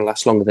it's not going to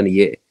last longer than a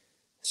year.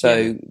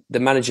 So the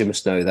manager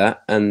must know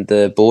that, and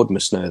the board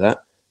must know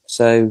that.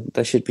 So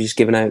they should be just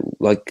giving out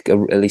like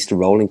at least a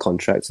rolling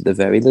contract at the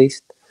very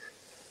least.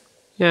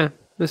 Yeah.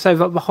 So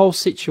the whole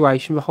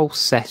situation, the whole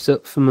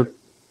setup from a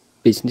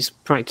business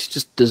practice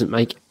just doesn't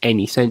make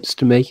any sense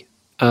to me.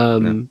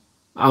 I'm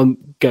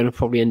going to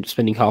probably end up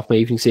spending half my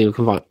evening seeing if I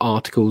can find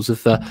articles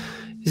of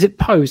is it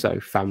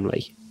Pozzo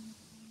family?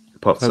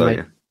 Pozzo,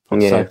 yeah.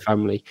 Pozzo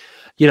family.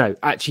 You know,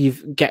 actually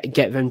get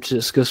them to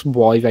discuss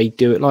why they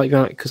do it like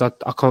that, because I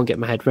can't get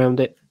my head around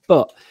it.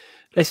 But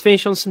let's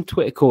finish on some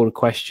Twitter corner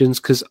questions,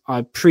 because I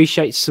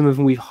appreciate some of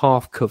them we've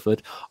half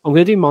covered. I'm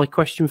going to do my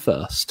question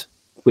first,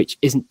 which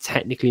isn't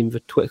technically in the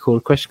Twitter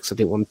corner question because I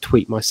didn't want to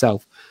tweet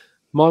myself.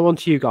 My one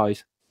to you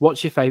guys: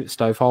 what's your favourite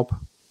stove hob?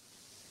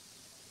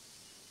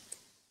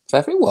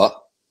 Favourite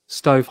what?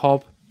 Stove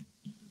hob.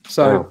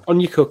 So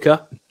on your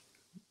cooker,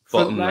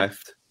 bottom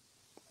left.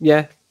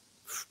 Yeah.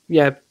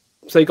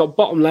 So you got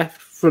bottom left,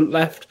 front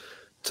left,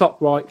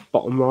 top right,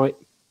 bottom right.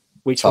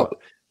 Top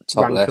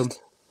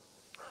left.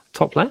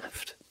 Top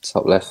left.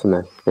 Top left for me.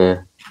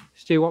 Yeah.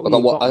 Stu, I think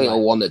I got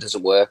one that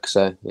doesn't work.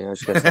 So yeah, I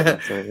just got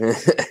top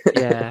left.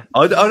 Yeah.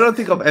 I don't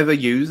think I've ever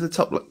used the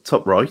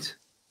top right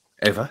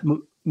ever.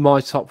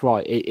 My top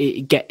right,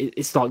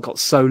 it's like got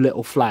so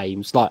little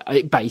flames, like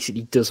it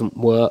basically doesn't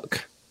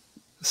work.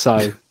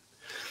 So,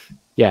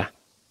 yeah.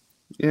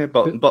 Yeah,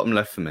 bottom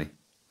left for me.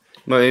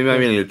 Maybe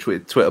in a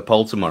Twitter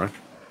poll tomorrow.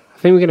 I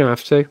think we're going to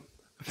have to.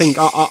 I think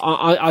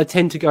I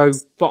tend to go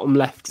bottom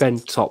left, then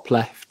top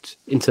left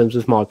in terms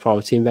of my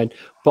priority, and then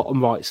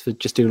bottom right's for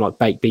just doing like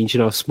baked beans,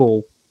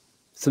 small.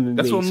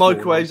 That's what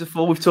microwaves are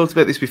for. We've talked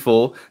about this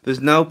before. There's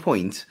no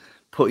point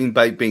putting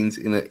baked beans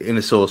in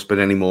a saucepan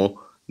anymore.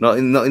 Not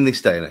in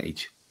this day and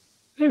age.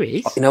 There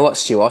is. You know what,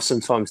 Stu? I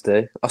sometimes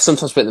do. I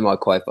sometimes put it in the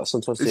microwave, but I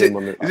sometimes do it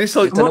on the... Is this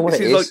like... I don't know what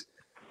it is.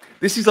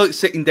 This is like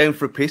sitting down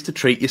for a piss to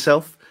treat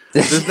yourself.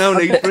 There's no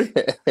need for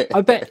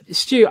it.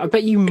 Stu, I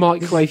bet you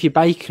microwave your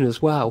bacon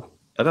as well.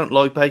 I don't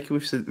like bacon.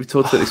 We've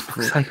talked about this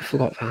before. I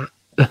forgot that.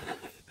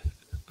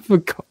 I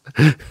forgot.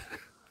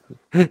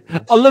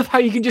 I love how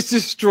you can just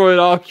destroy an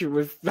argument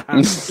with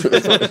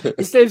that.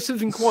 Instead of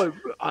something quite...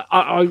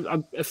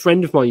 a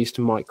friend of mine used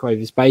to microwave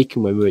his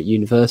bacon when we were at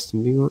university,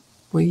 and we were like,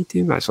 what are you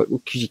doing that? It's like,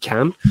 well, because you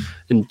can,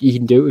 and you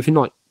can do it within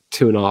like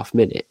 2.5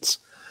 minutes.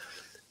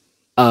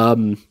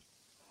 But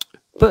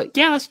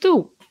yeah, I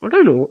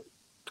don't know.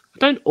 I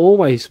don't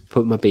always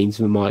put my beans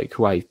in the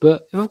microwave,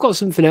 but if I've got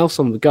something else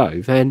on the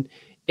go, then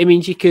it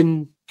means you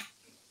can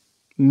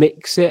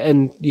mix it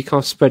and you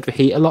can spread the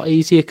heat a lot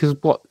easier, because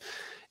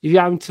if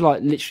you're having to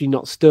like literally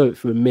not stir it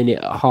for a minute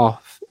and a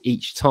half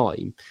each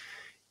time,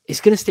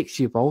 it's going to stick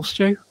to your bowl,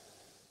 Stu.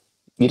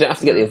 You don't have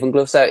to get the oven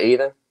gloves out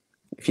either.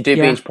 If you do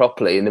beans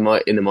properly in the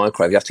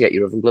microwave, you have to get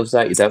your oven gloves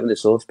out. You don't with the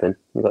saucepan.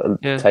 You've got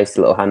a tasty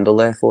little handle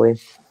there for you.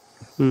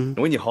 And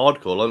when you're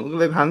hardcore, like, look at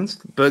them hands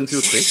burnt to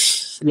a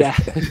crisp. Yeah.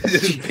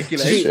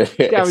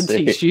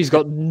 Guarantee Stu's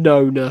got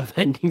no nerve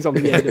endings on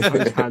the end of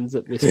his hands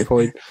at this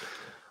point.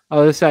 I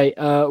was going to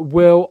say,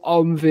 Will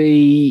on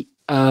the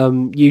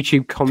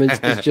YouTube comments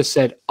has just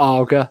said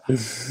Arga.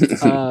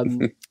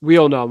 We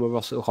all know I'm a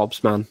Russell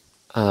Hobbs man,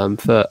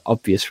 for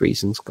obvious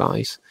reasons,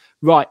 guys.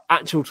 Right,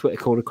 actual Twitter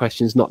corner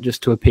questions, not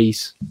just to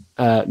appease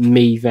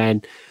me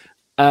then.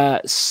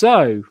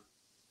 So,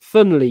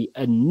 funnily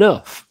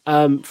enough,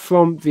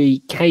 from the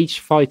Cage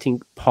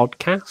Fighting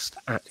podcast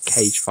at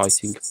Cage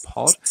Fighting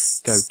Pod,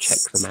 go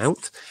check them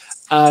out.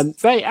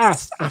 They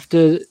asked,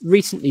 after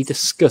recently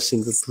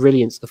discussing the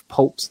brilliance of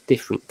Pulp's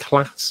different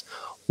class,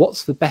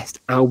 what's the best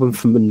album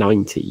from the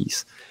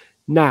 90s?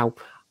 Now,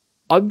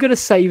 I'm going to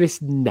say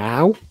this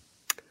now.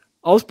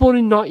 I was born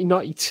in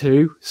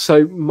 1992,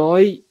 so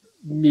my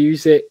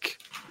music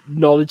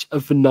knowledge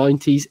of the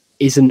 90s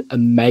isn't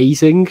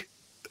amazing.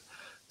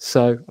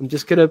 So I'm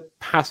just going to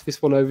pass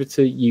this one over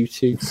to you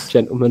two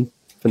gentlemen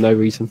for no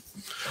reason.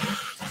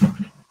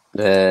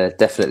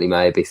 Definitely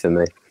maybe for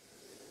me.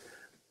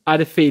 I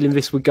had a feeling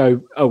this would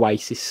go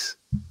Oasis.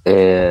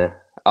 Yeah,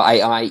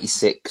 I'm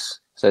 86,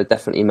 so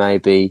definitely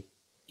maybe.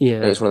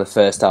 Yeah, It's one of the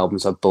first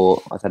albums I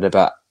bought. I've had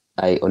about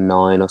 8 or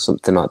 9 or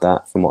something like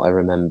that, from what I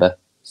remember.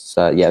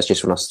 So yeah, it's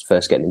just when I was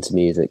first getting into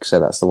music, so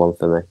that's the one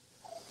for me.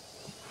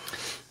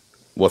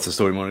 What's the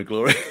story, Morning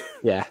Glory?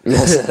 yeah. I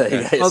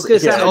I was going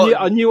to say,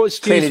 I knew what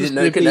Clearly Stu's was didn't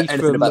know going to be anything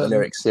from, about the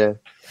lyrics. Yeah,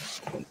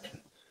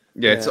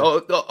 Yeah, it's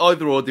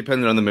either or,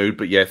 depending on the mood.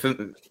 But yeah,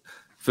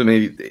 for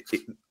me,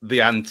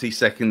 the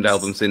anti-second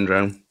album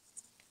syndrome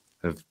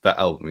of that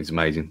album is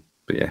amazing.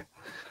 But yeah,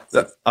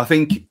 I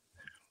think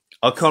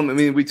I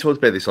mean, we talked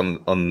about this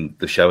on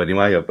the show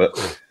anyway.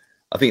 But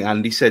I think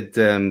Andy said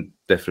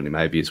definitely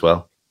maybe as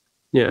well.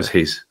 Yeah, it was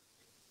his.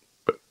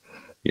 But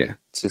yeah,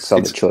 it's a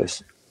solid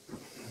choice.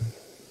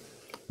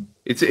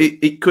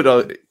 It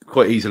could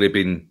quite easily have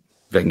been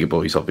Venga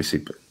Boys, obviously,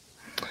 but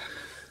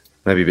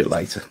maybe a bit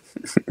later.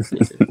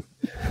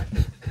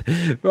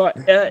 Right,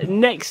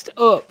 next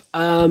up,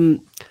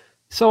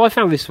 so I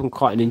found this one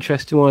quite an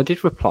interesting one. I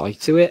did reply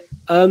to it.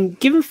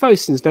 Given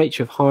Fosun's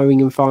nature of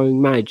hiring and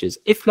firing managers,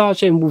 if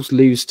Large End Wolves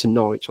lose to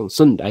Norwich on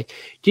Sunday,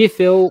 do you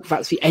feel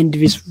that's the end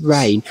of his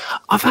reign?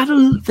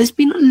 There's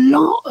been a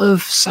lot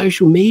of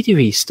social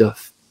media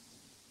stuff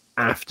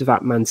after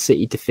that Man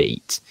City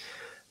defeat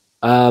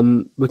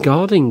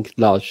regarding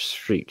Large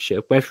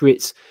structure, whether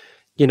it's,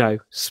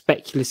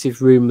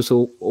 speculative rumours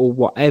or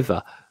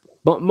whatever.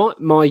 But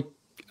my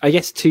I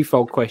guess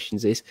twofold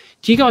questions is,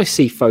 do you guys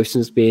see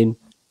Fosun as being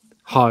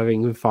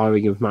hiring and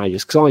firing of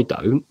managers? Because I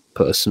don't,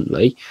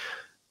 personally.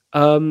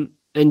 And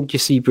do you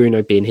see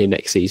Bruno being here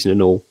next season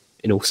in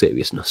all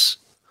seriousness?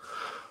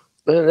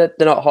 Well,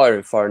 they're not hiring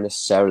and firing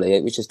necessarily.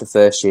 It was just the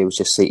first year was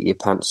just seat your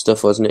pants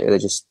stuff, wasn't it? They were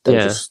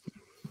just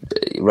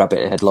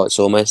rabbit in headlights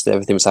almost.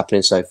 Everything was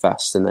happening so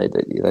fast, and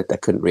they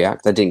couldn't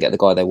react. They didn't get the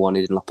guy they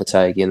wanted in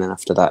Lopetegui, and then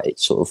after that, it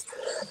sort of,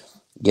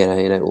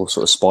 all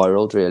sort of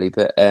spiraled really.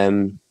 But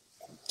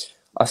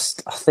I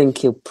think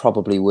he'll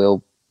probably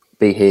will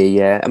be here.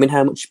 Yeah, I mean,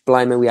 how much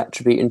blame are we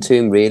attributing to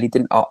him? Really,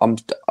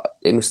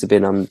 it must have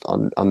been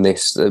on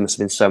this. There must have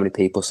been so many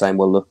people saying,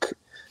 "Well, look,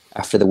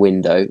 after the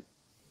window,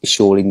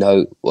 surely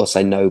no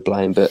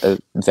blame, but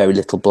very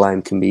little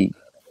blame can be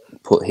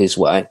put his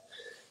way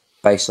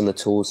based on the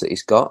tools that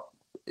he's got."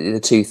 The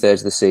 2/3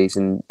 of the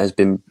season has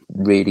been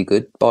really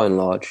good by and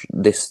large.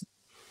 This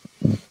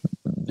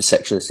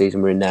section of the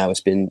season we're in now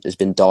has been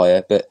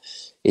dire, but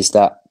is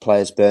that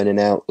players burning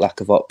out, lack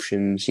of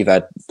options? You've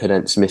had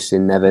Penance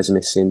missing, Neves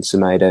missing,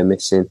 Semedo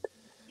missing.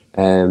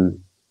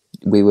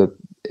 We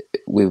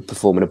were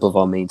performing above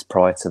our means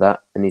prior to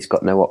that, and he's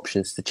got no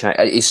options to change.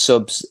 His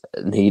subs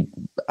need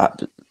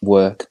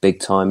work big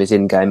time. His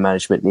in-game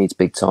management needs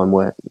big time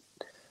work.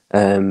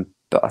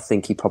 But I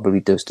think he probably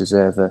does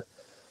deserve a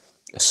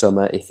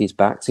summer if he's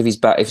backed. If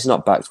he's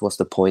not backed, what's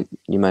the point?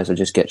 You may as well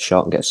just get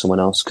shot and get someone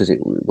else because it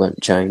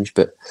won't change.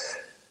 But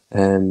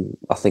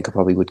I think I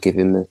probably would give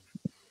him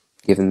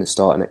the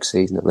start of next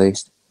season at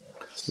least.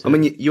 I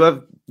mean, you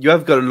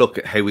have got to look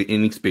at how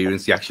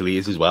inexperienced he actually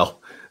is as well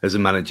as a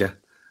manager.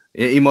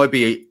 He might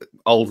be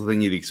older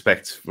than you'd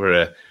expect for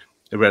a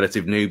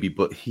relative newbie,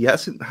 but he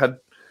hasn't had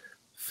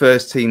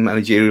first team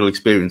managerial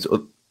experience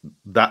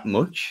that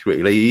much,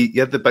 really. He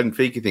had the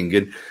Benfica thing,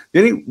 and the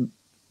only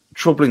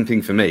troubling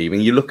thing for me,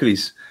 when you look at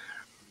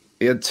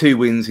he had 2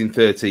 wins in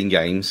 13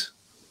 games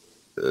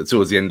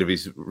towards the end of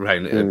his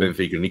reign at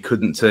Benfica, and he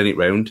couldn't turn it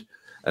round.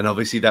 And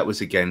obviously that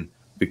was again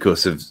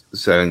because of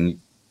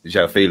selling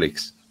João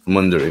Felix from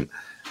under him.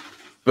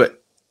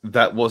 But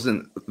that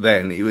wasn't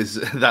then.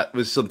 That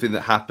was something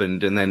that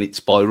happened, and then it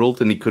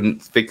spiraled, and he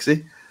couldn't fix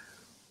it.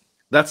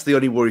 That's the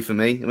only worry for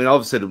me. I mean,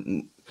 I've said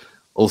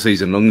all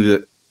season long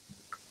that,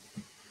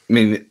 I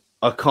mean,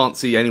 I can't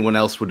see anyone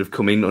else would have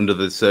come in under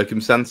the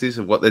circumstances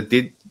of what they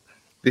did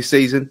this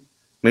season.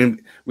 I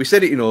mean, we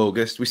said it in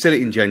August, we said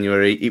it in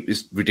January. It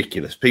was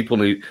ridiculous.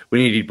 We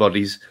needed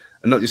bodies,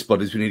 and not just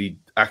bodies. We needed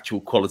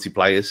actual quality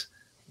players.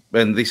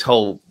 And this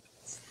whole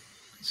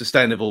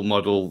sustainable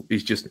model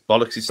is just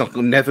bollocks. It's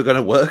never going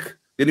to work.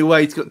 The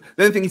only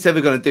thing it's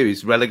ever going to do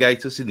is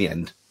relegate us in the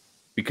end,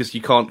 because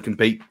you can't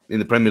compete in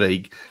the Premier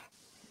League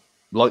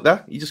like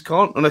that. You just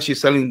can't, unless you're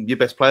selling your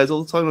best players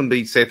all the time and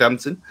be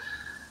Southampton.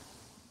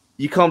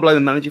 You can't blame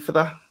the manager for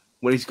that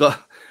when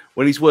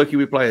he's working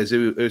with players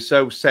who are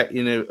so set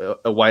in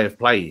a way of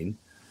playing,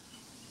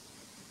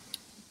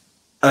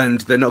 and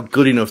they're not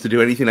good enough to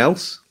do anything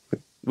else,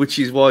 which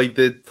is why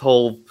the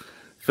whole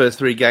first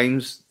 3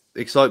 games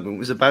excitement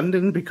was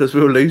abandoned, because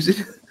we were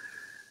losing.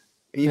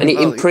 And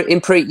you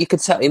could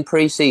tell in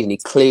pre-season he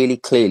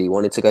clearly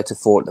wanted to go to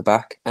 4 at the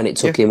back, and it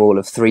took him all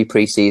of 3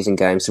 pre-season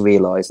games to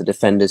realise the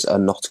defenders are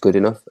not good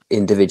enough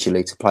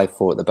individually to play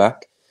 4 at the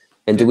back.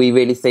 And do we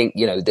really think,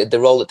 the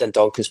role that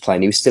Dendonker's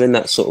playing, he was still in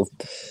that sort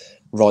of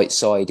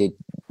right-sided,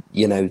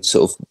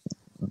 sort of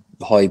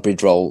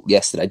hybrid role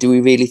yesterday. Do we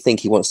really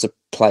think he wants to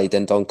play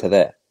Dendonker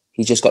there?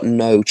 He's just got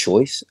no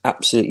choice,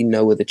 absolutely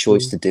no other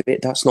choice to do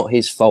it. That's not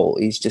his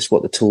fault. He's just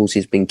what the tools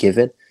he's been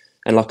given.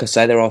 And like I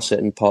say, there are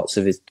certain parts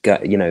of his,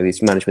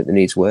 his management that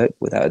needs work,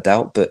 without a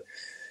doubt. But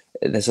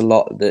there's a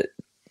lot that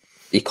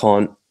he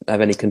can't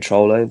have any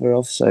control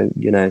over. So,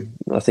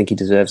 I think he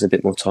deserves a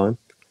bit more time.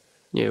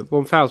 Yeah,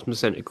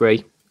 1000%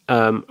 agree.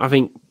 I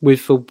think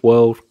with the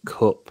World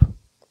Cup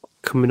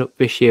coming up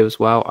this year as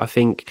well, I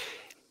think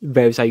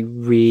there's a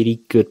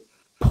really good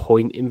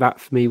point in that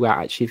for me, where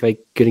actually if they're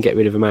going to get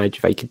rid of a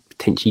manager, they could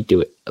potentially do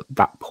it at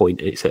that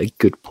point, and it's a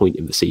good point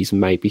in the season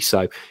maybe.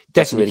 So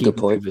that's a really good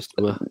point.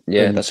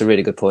 That's a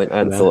really good point. I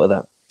hadn't thought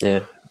of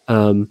that.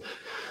 Yeah.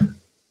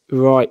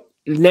 Right,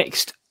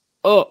 next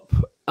up,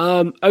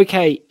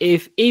 okay,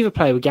 if either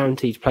player were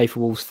guaranteed to play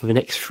for Wolves for the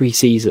next 3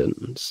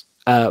 seasons,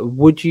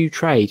 would you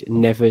trade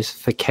Neves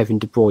for Kevin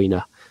De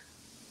Bruyne?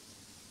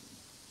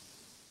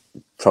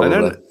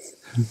 Probably.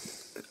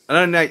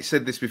 I know Nate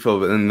said this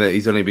before, but then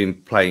he's only been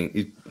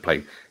playing.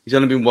 He's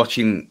only been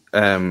watching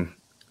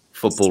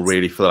football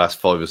really for the last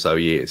 5 or so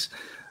years,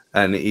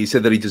 and he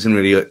said that he doesn't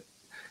really.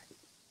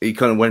 He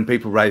kind of, when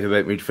people rave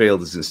about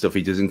midfielders and stuff,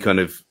 he doesn't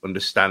kind of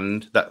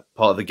understand that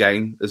part of the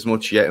game as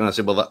much yet. And I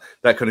said, well,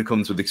 that kind of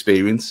comes with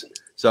experience.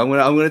 So I'm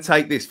gonna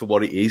take this for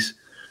what it is,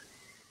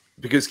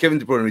 because Kevin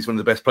De Bruyne is one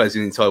of the best players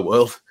in the entire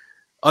world.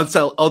 I'd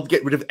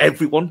get rid of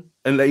everyone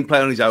and let him play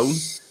on his own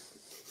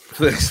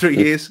for the next 3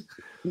 years.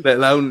 Let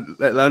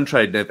alone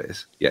trade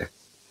Neves. Yeah.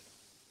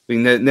 I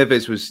mean,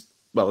 Neves was,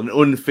 an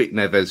unfit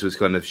Neves was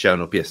kind of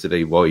shown up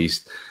yesterday, why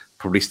he's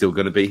probably still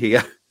going to be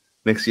here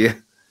next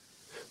year.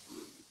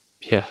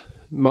 Yeah.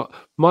 My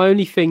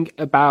only thing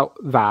about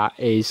that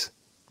is,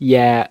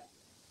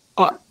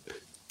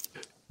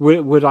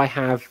 would I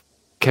have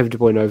Kevin De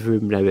Bruyne over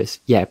Ruben Neves?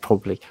 Yeah,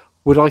 probably.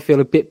 Would I feel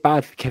a bit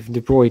bad for Kevin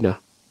De Bruyne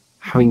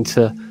having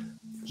to,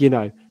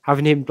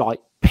 having him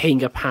like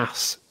ping a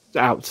pass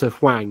out to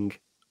Hwang,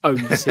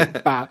 only to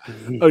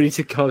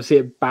kind of see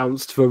it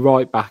bounce to a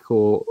right back,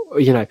 or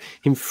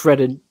him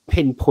thread a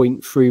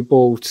pinpoint through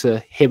ball to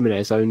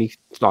Jimenez, only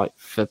like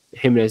for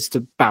Jimenez to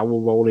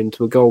barrel roll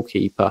into a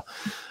goalkeeper?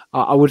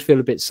 I would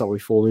feel a bit sorry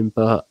for him,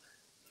 but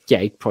yeah,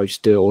 he'd probably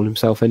just do it all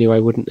himself anyway,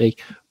 wouldn't he?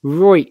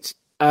 Right,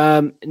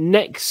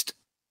 next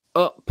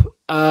up,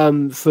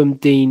 from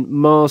Dean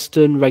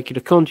Marston,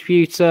 regular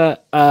contributor.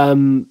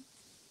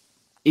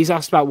 He's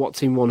asked about what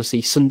team we want to see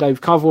Sunday. We've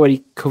kind of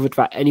already covered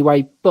that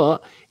anyway,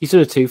 but he's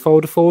done a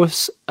 2-folder for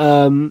us.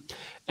 And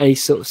he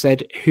sort of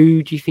said,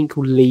 who do you think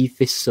will leave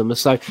this summer?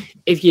 So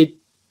if you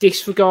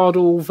disregard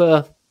all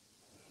the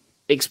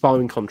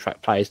expiring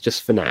contract players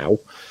just for now,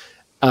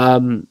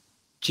 do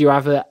you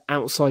have an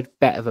outside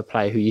bet of a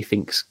player who you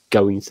think's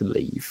going to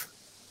leave?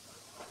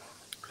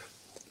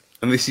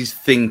 And this is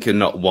think and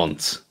not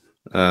want,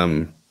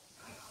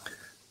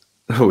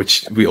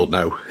 which we all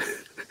know.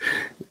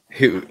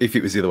 If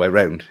it was the other way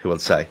around, who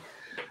I'd say.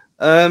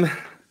 Don't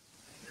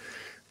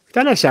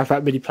actually have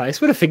that many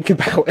players. What do I think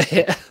about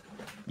it?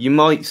 You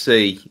might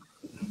see.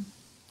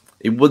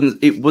 It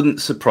wouldn't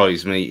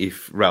surprise me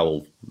if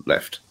Raul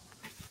left.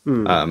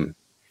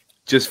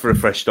 Just for a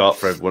fresh start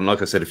for everyone,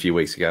 like I said a few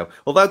weeks ago.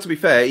 Although to be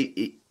fair,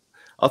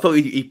 I thought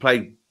he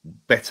played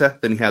better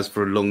than he has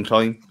for a long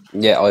time.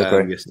 Yeah, I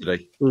agree.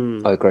 Yesterday,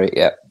 I agree.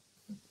 Yeah.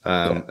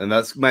 And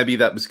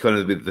that was kind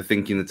of the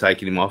thinking of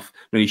taking him off.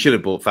 I mean, he should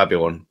have brought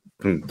Fabio on.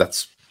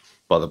 That's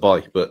by the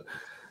by, but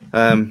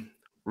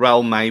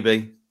Raul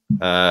maybe.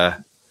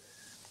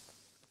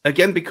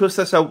 Again, because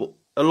that's how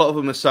a lot of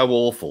them are so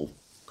awful,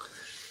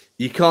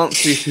 you can't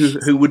see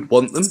who would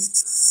want them.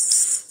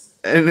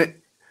 And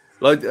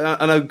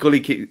I know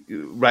Gully keep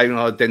raving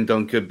on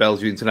Dendoncker,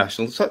 Belgium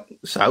international.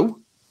 So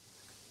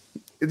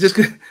just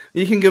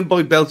you can go and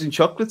buy Belgian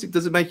chocolates. It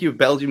doesn't make you a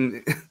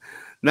Belgian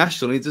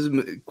national. It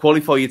doesn't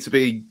qualify you to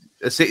be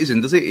a citizen,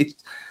 does it?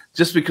 It's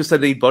just because they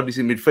need bodies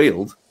in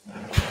midfield.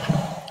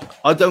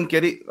 I don't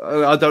get it.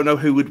 I don't know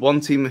who would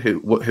want him.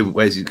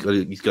 Where's he's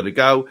going to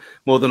go?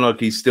 More than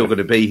likely, he's still going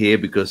to be here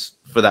because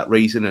for that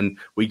reason. And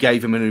we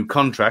gave him a new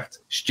contract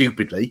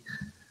stupidly.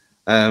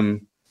 I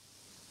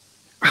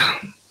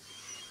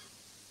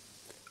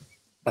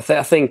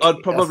think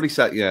I'd probably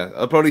say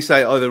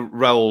either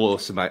Raul or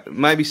Semedo.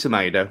 Maybe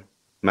Semedo.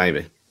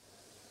 Maybe.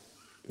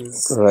 I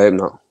hope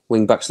not.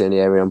 Wing back's the only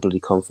area I'm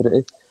bloody confident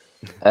in.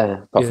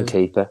 Apart from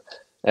keeper.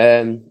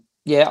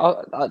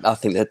 I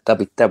think that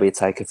that'll be a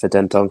taker for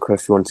Dendoncker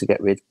if you want to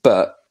get rid.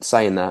 But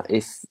saying that,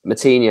 if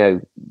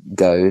Moutinho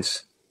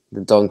goes,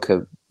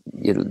 Dendoncker,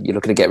 you're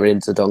looking to get rid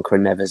of Dendoncker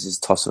and Neves is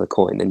a toss of a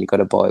coin. Then you've got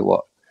to buy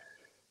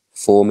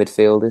 4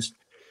 midfielders,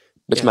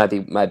 which maybe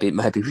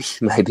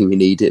we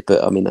need it.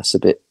 But I mean that's a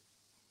bit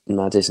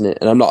mad, isn't it?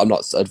 And I'm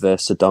not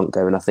adverse to Donk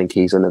going. I think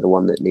he's another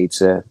one that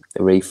needs a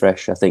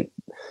refresh. I think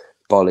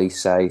Bolly,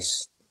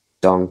 Sace,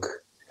 Donk.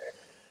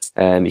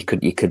 You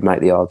could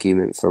make the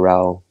argument for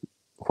Raul,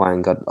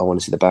 Hwang. I want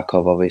to see the back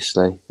of,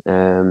 obviously.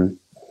 And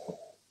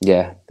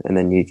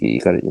then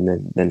you got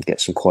to then get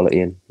some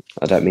quality in.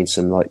 I don't mean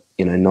some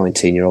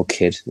 19-year-old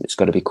kid. It's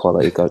got to be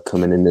quality. Got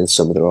coming in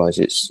some of the rise.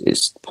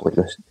 It's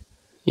pointless.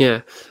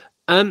 Yeah.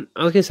 I was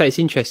going to say it's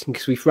interesting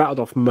because we've rattled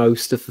off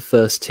most of the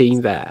first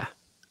team there.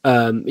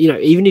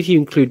 Even if you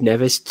include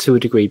Neves to a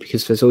degree,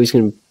 because there's always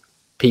going to be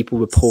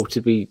people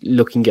reportedly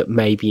looking at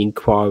maybe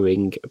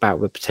inquiring about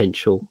the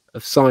potential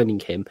of signing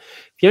him.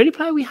 The only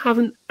player we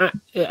haven't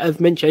have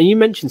mentioned, and you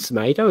mentioned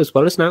Semedo as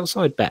well as an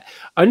outside bet,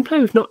 only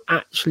player we've not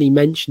actually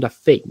mentioned, I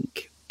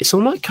think, is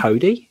someone like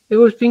Cody,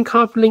 who has been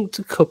kind of linked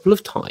a couple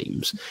of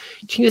times. Do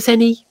you think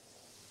there's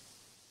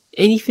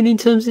anything in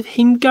terms of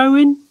him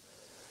going?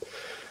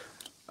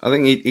 I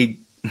think he'd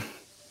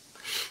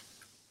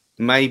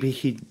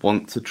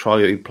want to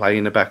try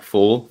playing a back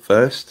four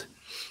first.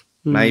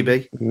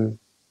 Maybe. Mm.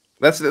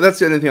 That's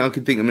the only thing I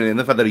could think of. I mean,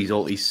 the fact that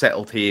he's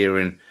settled here,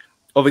 and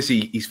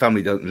obviously his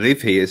family don't live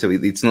here, so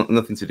it's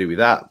nothing to do with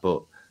that.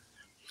 But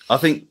I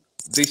think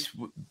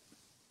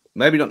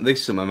maybe not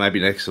this summer, maybe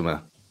next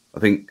summer. I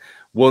think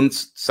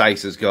once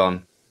Sace has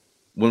gone,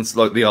 once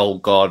the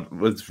old guard,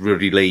 once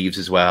Ruddy leaves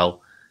as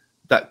well,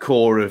 that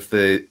core of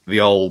the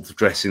old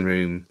dressing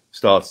room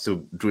starts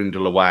to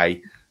dwindle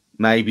away.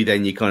 Maybe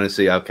then you kind of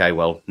see, okay,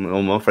 well,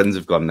 all my friends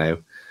have gone now,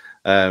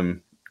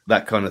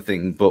 that kind of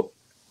thing. But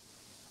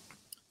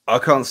I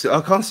can't see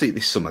it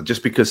this summer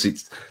just because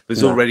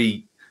there's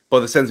already, by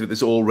the sense of it,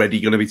 there's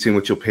already going to be too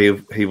much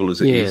upheaval as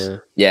it is.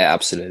 Yeah,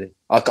 absolutely.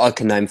 I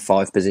can name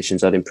 5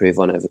 positions I'd improve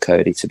on over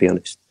Cody, to be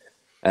honest.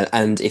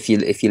 And if you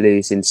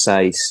lose in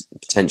Sace,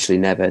 potentially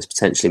Neves,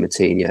 potentially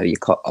Moutinho,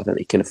 I don't think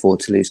you can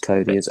afford to lose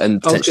Cody,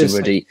 and potentially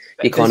Ruddy,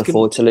 you can't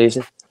afford to lose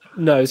him.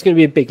 No, it's going to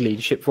be a big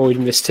leadership void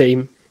in this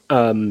team.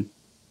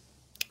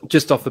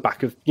 Just off the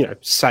back of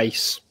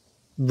Sace,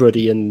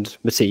 Ruddy, and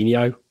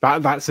Moutinho,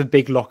 that's a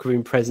big locker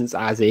room presence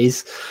as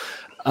is.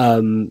 I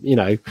don't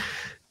know.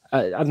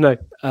 I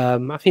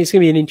think it's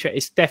going to be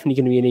it's definitely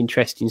going to be an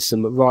interesting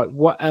summer. Right,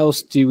 what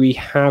else do we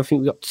have? I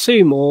think we've got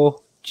 2 more.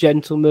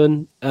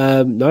 Gentlemen,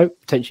 no,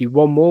 potentially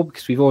 1 more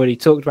because we've already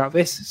talked about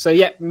this. So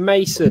yeah,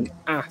 Mason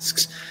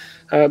asks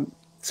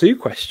 2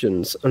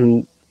 questions,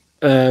 and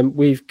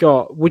we've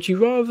got: would you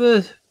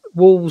rather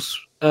Wolves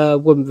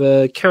won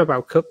the Carabao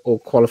Cup or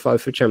qualify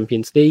for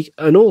Champions League?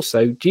 And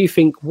also, do you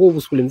think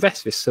Wolves will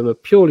invest this summer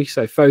purely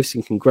so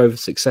Fosun can grow the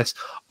success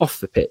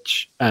off the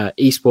pitch,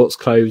 esports,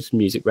 clothes,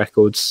 music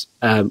records,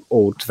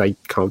 or do they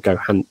can't go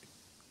hand?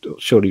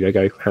 Surely they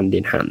go hand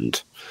in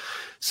hand.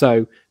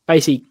 So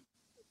basically,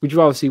 would you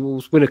rather see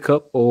Wolves win a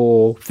cup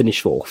or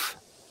finish 4th?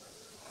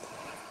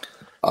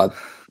 I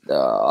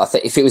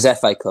think if it was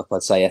FA Cup,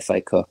 I'd say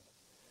FA Cup.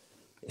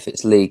 If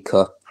it's League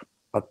Cup,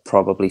 I'd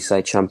probably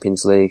say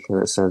Champions League,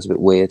 and that sounds a bit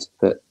weird,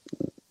 but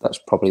that's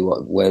probably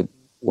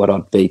what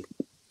I'd be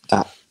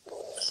at.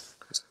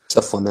 It's a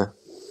tough one there.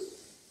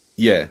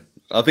 Yeah,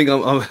 I think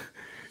I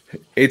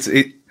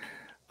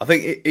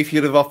think if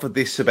you'd have offered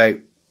this about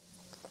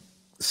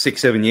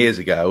 6-7 years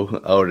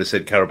ago, I would have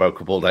said Carabao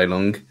Cup all day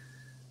long.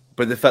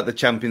 But the fact that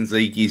Champions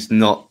League is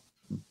not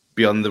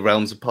beyond the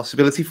realms of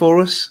possibility for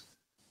us,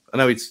 I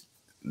know it's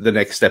the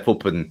next step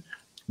up, and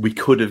we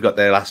could have got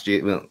there last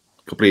year, a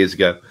couple of years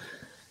ago.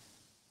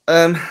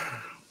 I've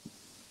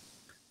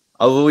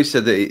always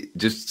said that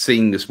just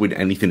seeing us win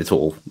anything at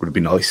all would be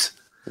nice.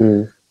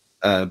 But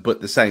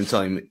at the same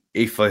time,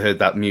 if I heard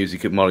that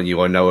music at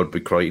Molineux, I know I'd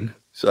be crying.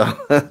 So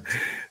I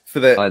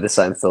had the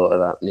same thought of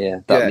that.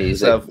 Yeah,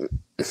 music. So,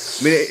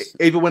 I mean,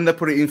 even when they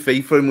put it in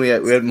FIFA, and we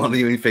had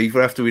Molineux in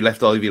FIFA after we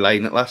left Ivy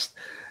Lane at last,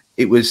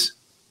 it was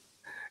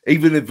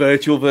even a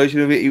virtual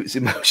version of it. It was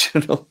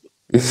emotional.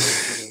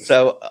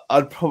 So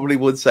I probably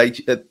would say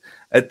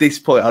at this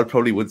point, I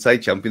probably would say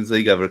Champions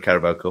League over a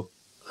Carabao Cup.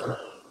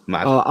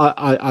 Mad.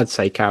 I'd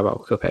say Carabao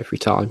Cup every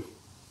time.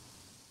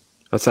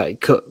 I'd say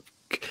Cup.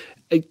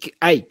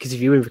 Because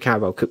if you win the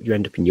Carabao Cup, you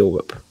end up in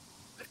Europe.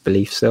 I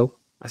believe so.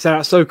 I say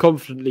that so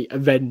confidently,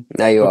 and then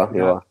there you are.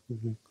 You are.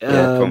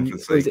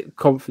 Conference League. Is it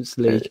Conference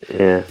League?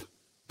 Yeah.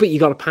 But you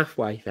got a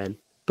pathway then.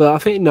 But I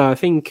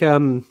think.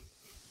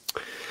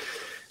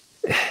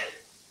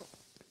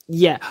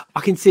 Yeah,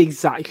 I can see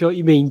exactly what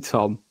you mean,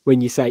 Tom,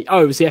 when you say,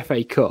 "Oh, it was the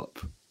FA Cup."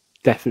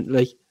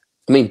 Definitely.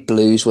 I mean,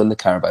 Blues won the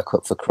Carabao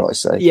Cup, for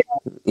Christ's sake. Yeah.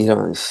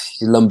 You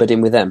lumbered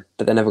in with them,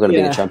 but they're never going to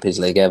be in the Champions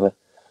League ever.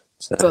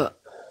 So. But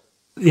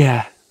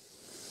yeah,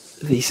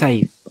 you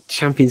say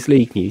Champions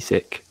League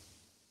music.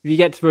 If you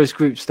get to those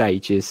group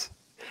stages,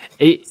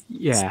 FA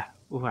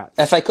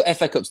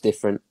Cup's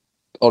different.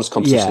 Oldest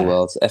competition in the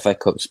world. FA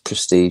Cup's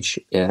prestige.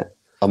 Yeah,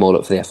 I'm all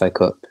up for the FA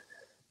Cup.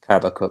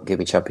 Carabao Cup, give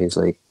me Champions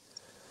League.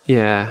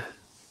 Yeah,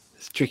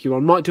 it's a tricky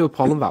one. Might do a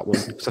poll on that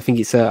one because I think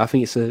it's a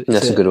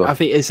good one. I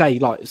think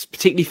it's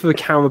particularly for the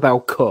Carabao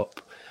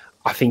Cup.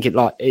 I think it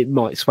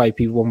might sway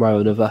people one way or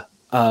another.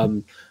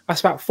 That's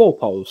about 4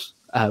 polls.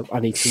 I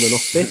need to run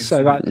off this,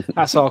 so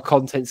that's our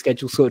content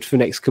schedule sorted for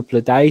the next couple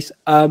of days.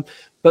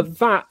 But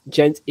that,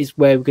 gents, is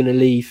where we're going to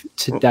leave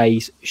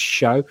today's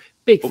show.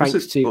 big What was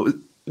thanks it?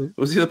 to What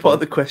was the other part of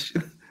the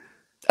question?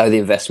 Oh, the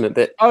investment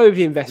bit.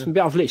 the investment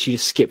bit. I've literally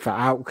just skipped that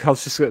out because I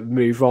was just going to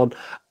move on.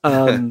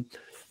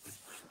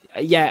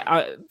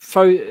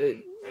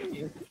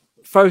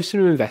 Ferguson,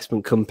 an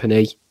investment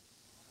company,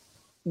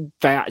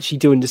 they actually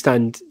do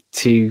understand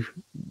to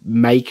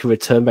make a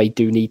return. They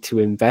do need to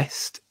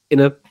invest in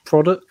a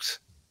product,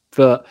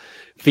 but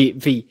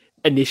the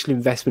initial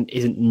investment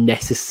isn't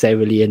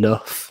necessarily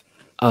enough.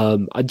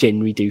 I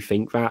genuinely do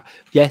think that.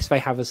 Yes, they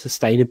have a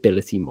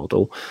sustainability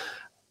model,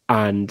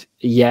 and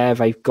yeah,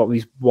 they've got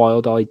these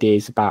wild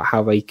ideas about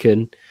how they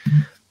can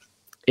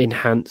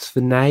enhance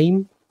the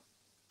name.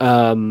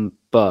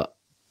 But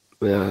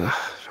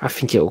I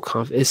think it all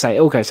it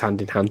all goes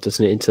hand in hand,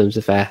 doesn't it, in terms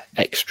of their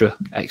extra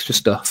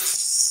stuff.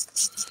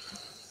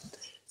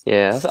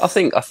 Yeah, I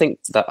think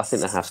they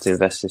have to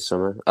invest this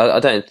summer. I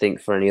don't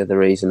think for any other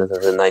reason other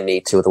than they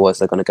need to. Otherwise,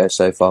 they're going to go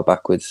so far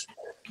backwards.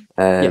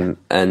 And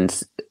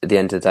at the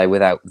end of the day,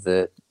 without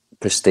the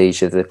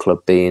prestige of the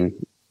club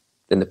being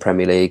in the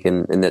Premier League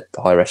and in the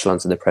higher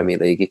echelons of the Premier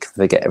League, you can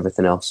forget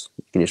everything else.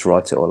 You can just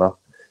write it all off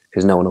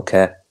because no one will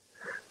care.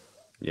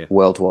 Yeah.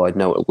 Worldwide,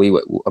 no, we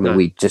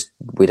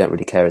don't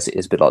really care as it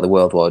is, but like the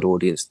worldwide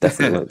audience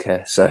definitely won't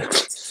care. So,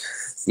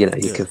 you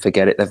can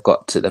forget it. They've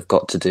got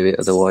to do it.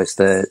 Otherwise,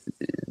 they're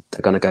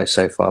going to go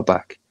so far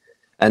back.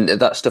 And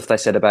that stuff they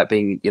said about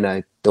being,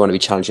 they want to be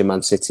challenging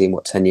Man City in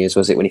 10 years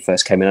was it when he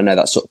first came in? I know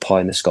that's sort of pie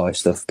in the sky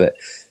stuff, but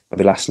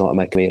maybe last night I'm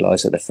making me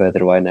realise that they're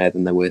further away now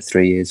than they were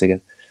 3 years ago.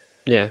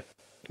 Yeah,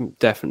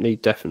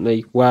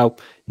 definitely. Well,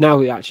 now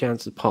we actually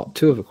answered part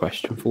 2 of a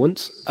question for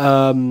once.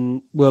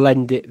 We'll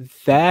end it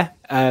there.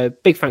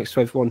 Big thanks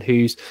to everyone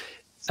who's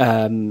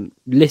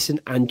listened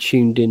and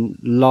tuned in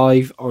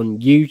live on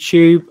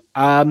YouTube.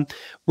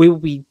 We'll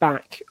be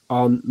back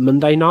on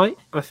Monday night,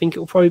 I think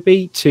it'll probably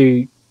be,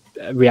 to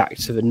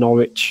react to the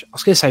Norwich. I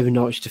was going to say the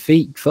Norwich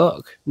defeat.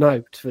 Fuck.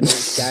 No, to the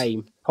Norwich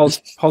game.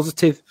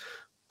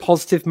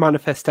 Positive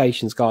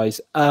manifestations,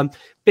 guys.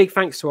 Big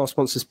thanks to our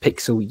sponsors,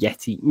 Pixel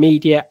Yeti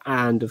Media,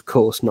 and of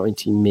course,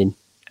 19min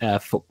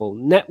Football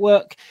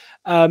Network.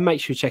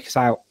 Make sure you check us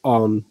out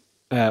on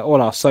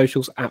all our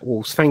socials at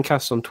Wolves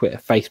Fancast on Twitter,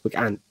 Facebook,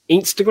 and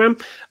Instagram.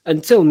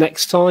 Until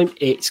next time,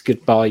 it's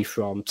goodbye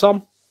from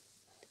Tom.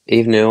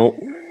 Evening all.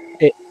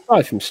 It's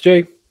bye from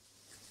Stu.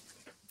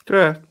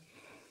 Yeah.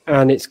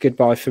 And it's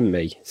goodbye from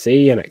me.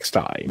 See you next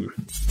time.